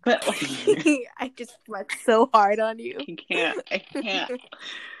 But like, I just worked so hard on you. I can't.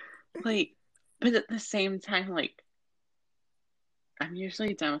 Like, but at the same time, like, I'm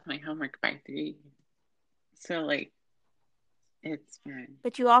usually done with my homework by 3. So, like, it's fine.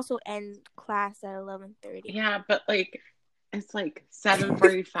 But you also end class at 11:30. Yeah, but like, it's like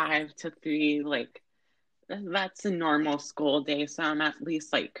 7:45 to 3. Like, that's a normal school day. So I'm at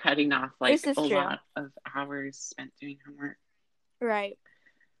least like cutting off This like is a true. lot of hours spent doing homework. Right.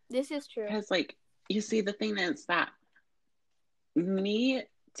 This is true. Because, like, you see, the thing is that me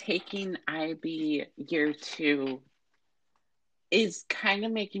taking IB year 2 is kind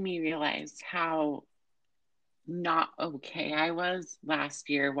of making me realize how not okay I was last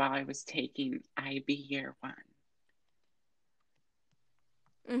year while I was taking IB year 1.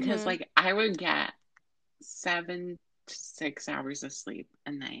 Because, Mhm. like, I would get 7 to 6 hours of sleep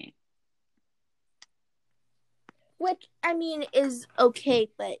a night. Which I mean is okay,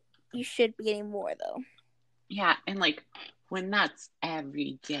 but you should be getting more though. Yeah, and like when that's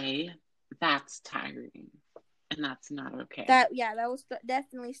every day, that's tiring. and that's not okay. That will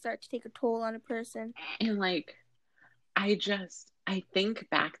definitely start to take a toll on a person. And like, I think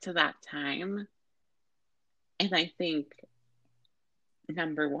back to that time, and I think,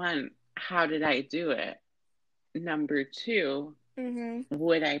 number one, how did I do it? Number two,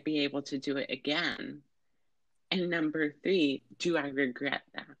 would I be able to do it again? And number three, do I regret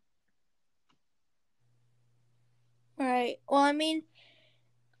that? Right. Well, I mean,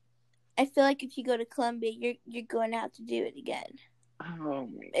 I feel like if you go to Columbia, you're going to have to do it again. Oh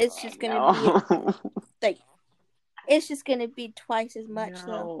my God, it's just going to be like, it's just going to be twice as much. No,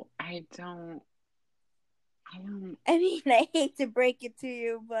 though. I don't. I mean, I hate to break it to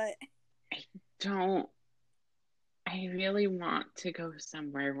you, but I really want to go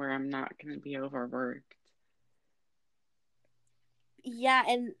somewhere where I'm not going to be overworked. Yeah,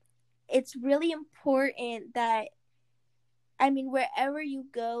 and it's really important that, I mean, wherever you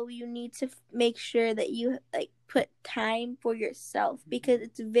go, you need to make sure that you like put time for yourself, because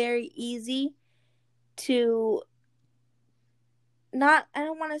it's very easy to I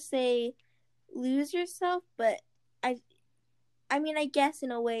don't want to say lose yourself, but I mean, I guess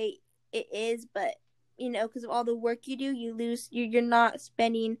in a way it is, but because of all the work you do, you're not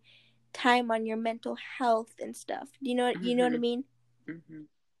spending time on your mental health and stuff. You know what I mean? Mm-hmm.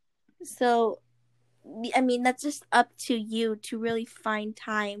 So, I mean, that's just up to you to really find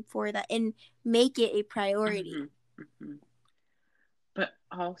time for that and make it a priority. But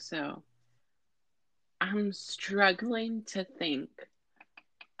also, I'm struggling to think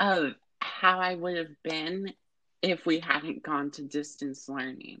of how I would have been if we hadn't gone to distance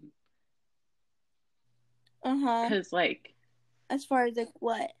learning. Because, like, as far as like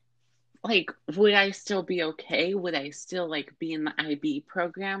what? Like, would I still be okay? Would I still like be in the IB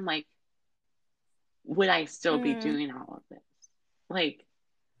program? Like, would I still be doing all of this? Like,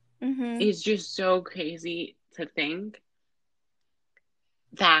 it's just so crazy to think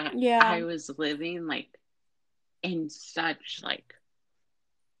that I was living like in such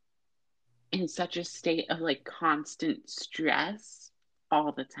a state of like constant stress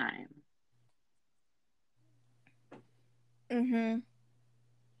all the time.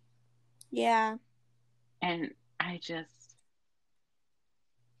 Yeah. And I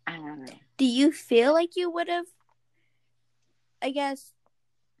don't know. Do you feel like you would have, I guess,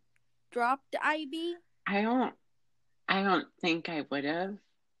 dropped IB? I don't think I would have,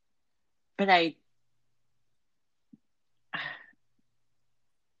 but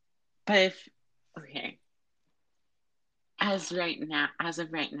okay. As of right now,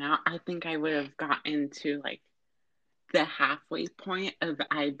 I think I would have gotten to like the halfway point of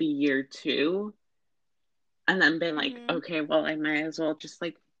IB year 2 and then been like, okay, well, I might as well just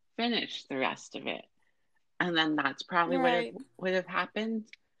like finish the rest of it. And then that's probably what would have happened.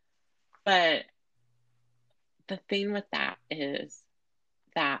 But the thing with that is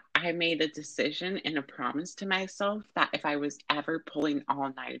that I made a decision and a promise to myself that if I was ever pulling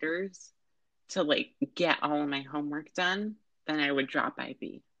all-nighters to like get all of my homework done, then I would drop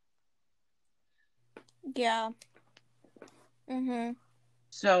IB. Yeah.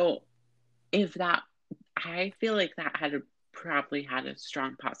 So I feel like that probably had a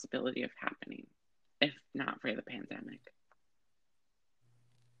strong possibility of happening if not for the pandemic.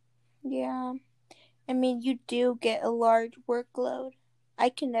 Yeah. I mean, you do get a large workload. I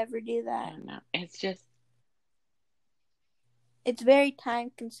can never do that. I don't know. It's just, it's very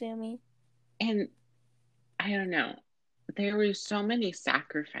time consuming. And I don't know. There were so many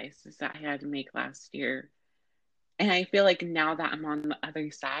sacrifices that I had to make last year. And I feel like now that I'm on the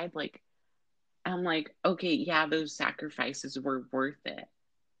other side, like, I'm like, okay, yeah, those sacrifices were worth it.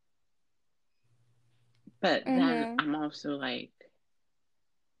 But then I'm also like,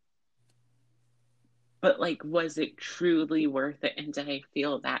 but like, was it truly worth it? And did I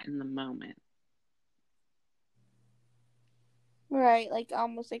feel that in the moment? Right, like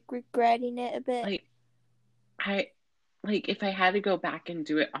almost like regretting it a bit. Like if I had to go back and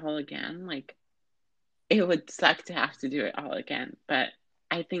do it all again, like it would suck to have to do it all again, but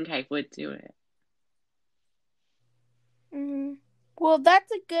I think I would do it. Well, that's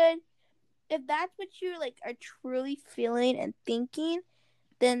a good, if that's what you like are truly feeling and thinking,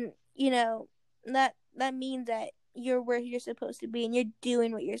 then that means that you're where you're supposed to be and you're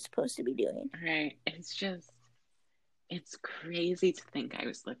doing what you're supposed to be doing. Right. It's crazy to think I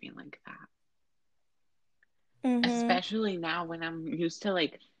was living like that. Especially now when I'm used to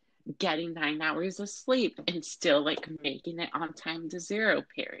like getting 9 hours of sleep and still like making it on time to zero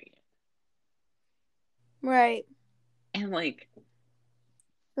period. Right. And like,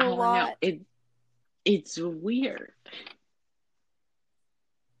 I don't know, it's weird.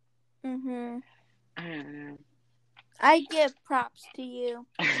 I don't know. I give props to you.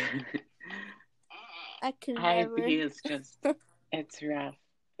 I could never. IB is just, it's rough.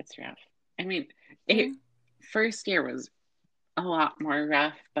 It's rough. I mean, first year was a lot more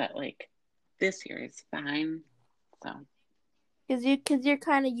rough, but like this year is fine. So. Cause you're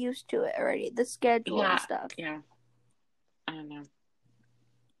kind of used to it already, the schedule and stuff. Yeah. I don't know.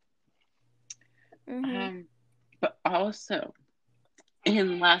 But also,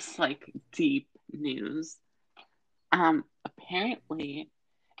 in less like deep news, apparently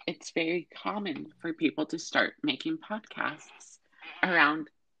it's very common for people to start making podcasts around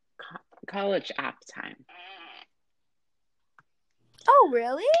college app time. Oh,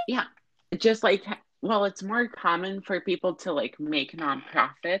 really? Yeah. Just like, well, it's more common for people to like make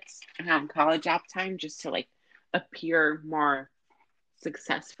nonprofits around college app time just to like appear more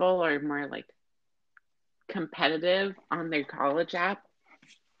successful or more like competitive on their college app.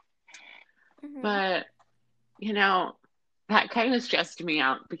 But, you know, that kind of stressed me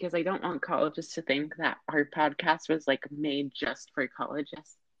out because I don't want colleges to think that our podcast was like made just for college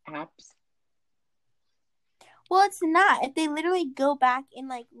apps. Well, it's not. If they literally go back and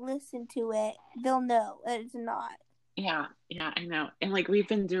like listen to it, they'll know that it's not. Yeah, I know. And like we've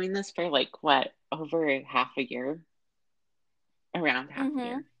been doing this for like what, over half a year? Around half a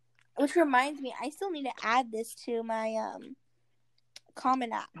year. Which reminds me, I still need to add this to my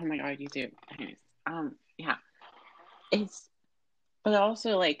Common App. Oh my god, you do. Anyways, yeah. But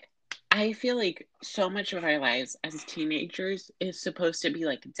also like I feel like so much of our lives as teenagers is supposed to be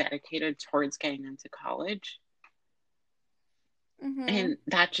like dedicated towards getting into college. And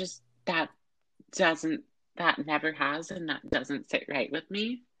that never has, and that doesn't sit right with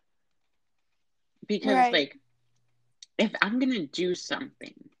me. Because like, if I'm going to do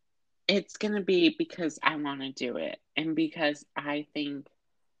something, it's going to be because I want to do it and because I think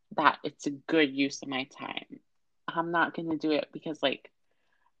that it's a good use of my time. I'm not going to do it because like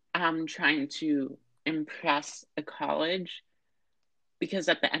I'm trying to impress a college, because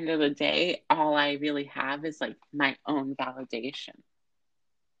at the end of the day, all I really have is like my own validation.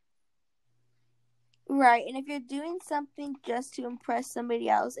 Right. And if you're doing something just to impress somebody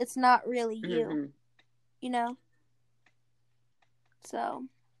else, it's not really you. You know? So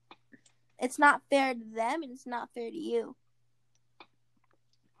it's not fair to them and it's not fair to you.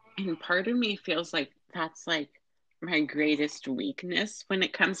 And part of me feels like that's like my greatest weakness when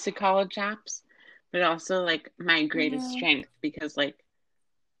it comes to college apps, but also like my greatest strength, because like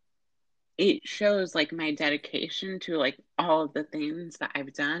it shows like my dedication to like all of the things that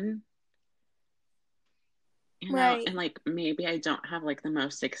I've done. You know, and like maybe I don't have like the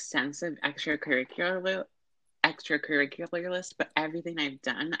most extensive extracurricular list, but everything I've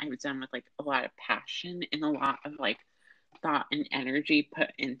done with like a lot of passion and a lot of like thought and energy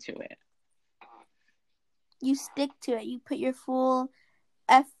put into it. You stick to it. You put your full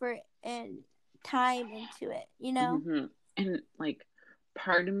effort and time into it, you know? And like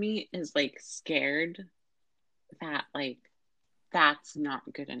part of me is like scared that like that's not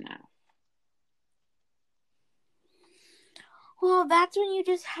good enough. Well, that's when you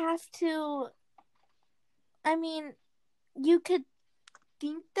just have to, I mean, you could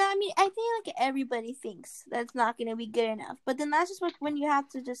think that, I mean, I think like everybody thinks that's not going to be good enough, but then that's just when you have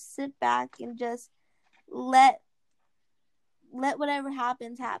to just sit back and just let whatever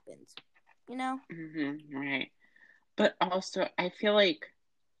happens, you know? Right. But also, I feel like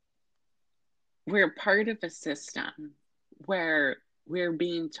we're part of a system where we're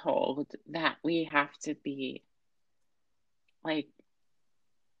being told that we have to be like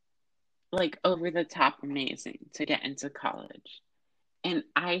over the top amazing to get into college. And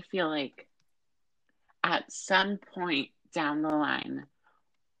I feel like at some point down the line,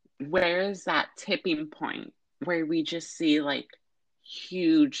 where is that tipping point where we just see like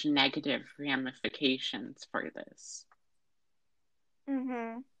huge negative ramifications for this?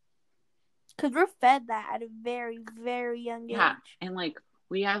 Because we're fed that at a very, very young age. Yeah, and like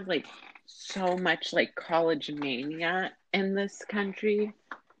we have like so much like college mania in this country.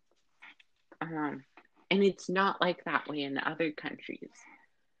 And it's not like that way in other countries.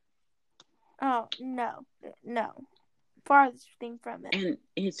 Oh, no. Farthest thing from it. And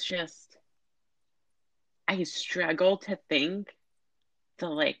it's just, I struggle to think the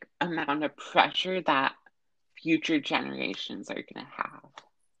like amount of pressure that future generations are going to have.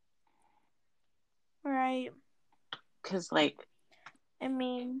 Right. Because like, I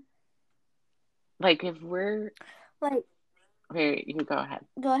mean, like if we're like, wait, you go ahead.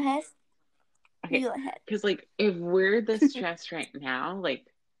 Go ahead. Okay. You go ahead. Because like if we're this stressed right now, like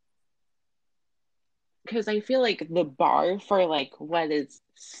because I feel like the bar for like what is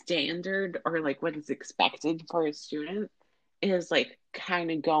standard or like what is expected for a student is like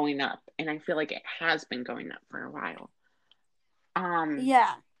kind of going up, and I feel like it has been going up for a while. Um,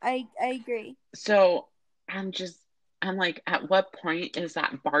 Yeah, I agree. so I'm just I'm like, at what point is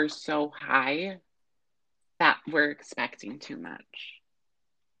that bar so high that we're expecting too much?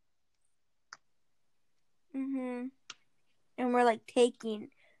 Mhm. And we're like taking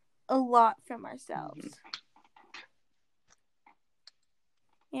a lot from ourselves. Mhm.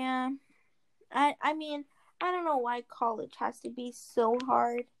 Yeah. I mean, I don't know why college has to be so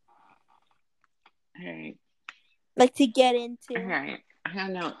hard All right. like to get All into. right. I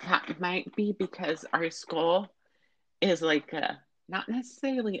don't know. That might be because our school is like a not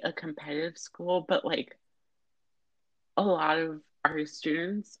necessarily a competitive school, but like a lot of our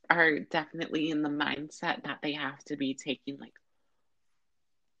students are definitely in the mindset that they have to be taking like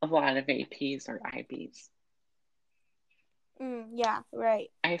a lot of APs or IBs. Yeah,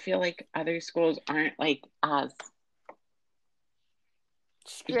 right. I feel like other schools aren't like as,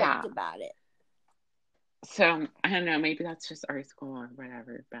 Strict yeah. about it. So I don't know, maybe that's just our school or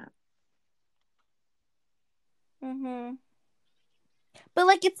whatever, but Mhm. But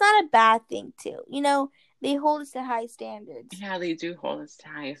like it's not a bad thing too. You know, they hold us to high standards. yeah, they do hold us to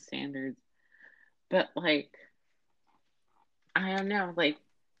high standards. But like, I don't know, like,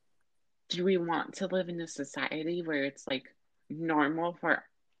 do we want to live in a society where it's like normal for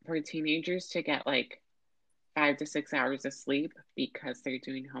teenagers to get like 5 to 6 hours of sleep because they're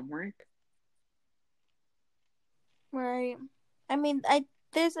doing homework? Right. I mean,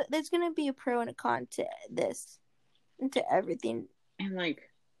 there's going to be a pro and a con to this and to everything. And like,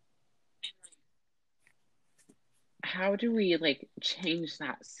 how do we like change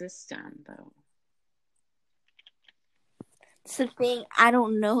that system though? It's the thing. I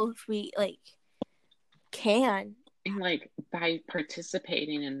don't know if we like can. And like, by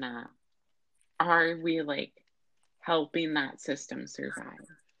participating in that, are we like helping that system survive?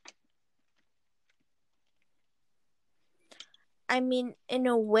 I mean, in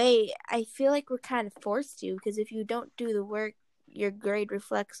a way, I feel like we're kind of forced to because if you don't do the work, your grade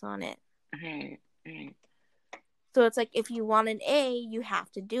reflects on it. Right, right. So it's like if you want an A, you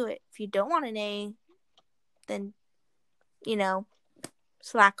have to do it. If you don't want an A, then you know,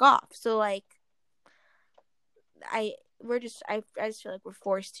 slack off. So like I just feel like we're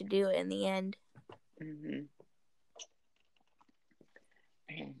forced to do it in the end. Mm-hmm.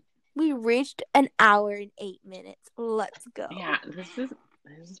 Okay. We reached an hour and 8 minutes. Let's go. Yeah, this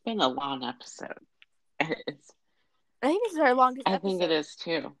has been a long episode. It's I think this is our longest I think it episode. is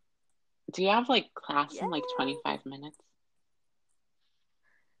too. Do you have like class Yeah. in like 25 minutes?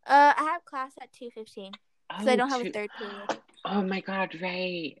 I have class at 2:15 because I Oh, don't have a third period oh my God,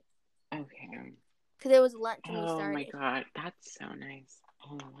 right. Okay. because it was lunch when we Oh my started. God, that's so nice.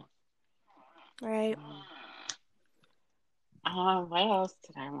 Oh, Right. oh. What else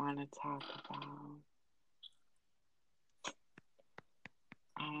did I want to talk about?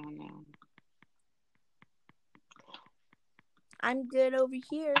 I don't know. I'm good over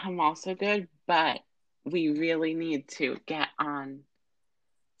here. I'm also good, but we really need to get on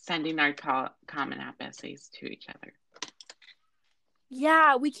sending our Common App essays to each other.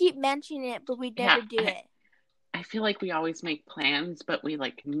 Yeah, we keep mentioning it, but we Yeah, never do it. I feel like we always make plans, but we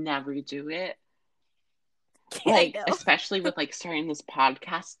like never do it. I Like, know. especially with like starting this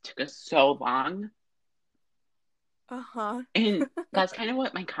podcast, took us so long. Uh-huh. And that's kind of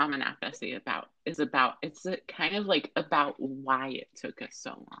what my Common App essay about is about. It's kind of like about why it took us so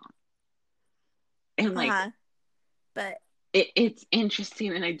long. And like, Uh-huh. But it's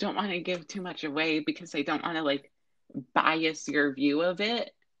interesting, and I don't want to give too much away because I don't want to like bias your view of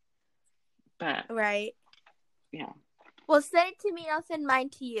it. But right. yeah. Well, send it to me. I'll send mine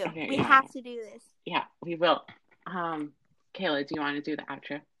to you. Okay, We yeah. have to do this. Yeah, we will. Kayla, do you want to do the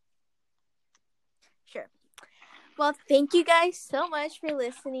outro? Sure. Well, thank you guys so much for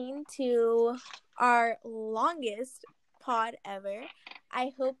listening to our longest pod ever.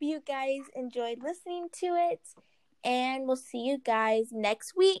 I hope you guys enjoyed listening to it. And we'll see you guys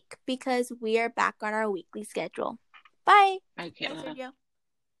next week because we are back on our weekly schedule. Bye. Bye, Bye, Kayla. Sergio.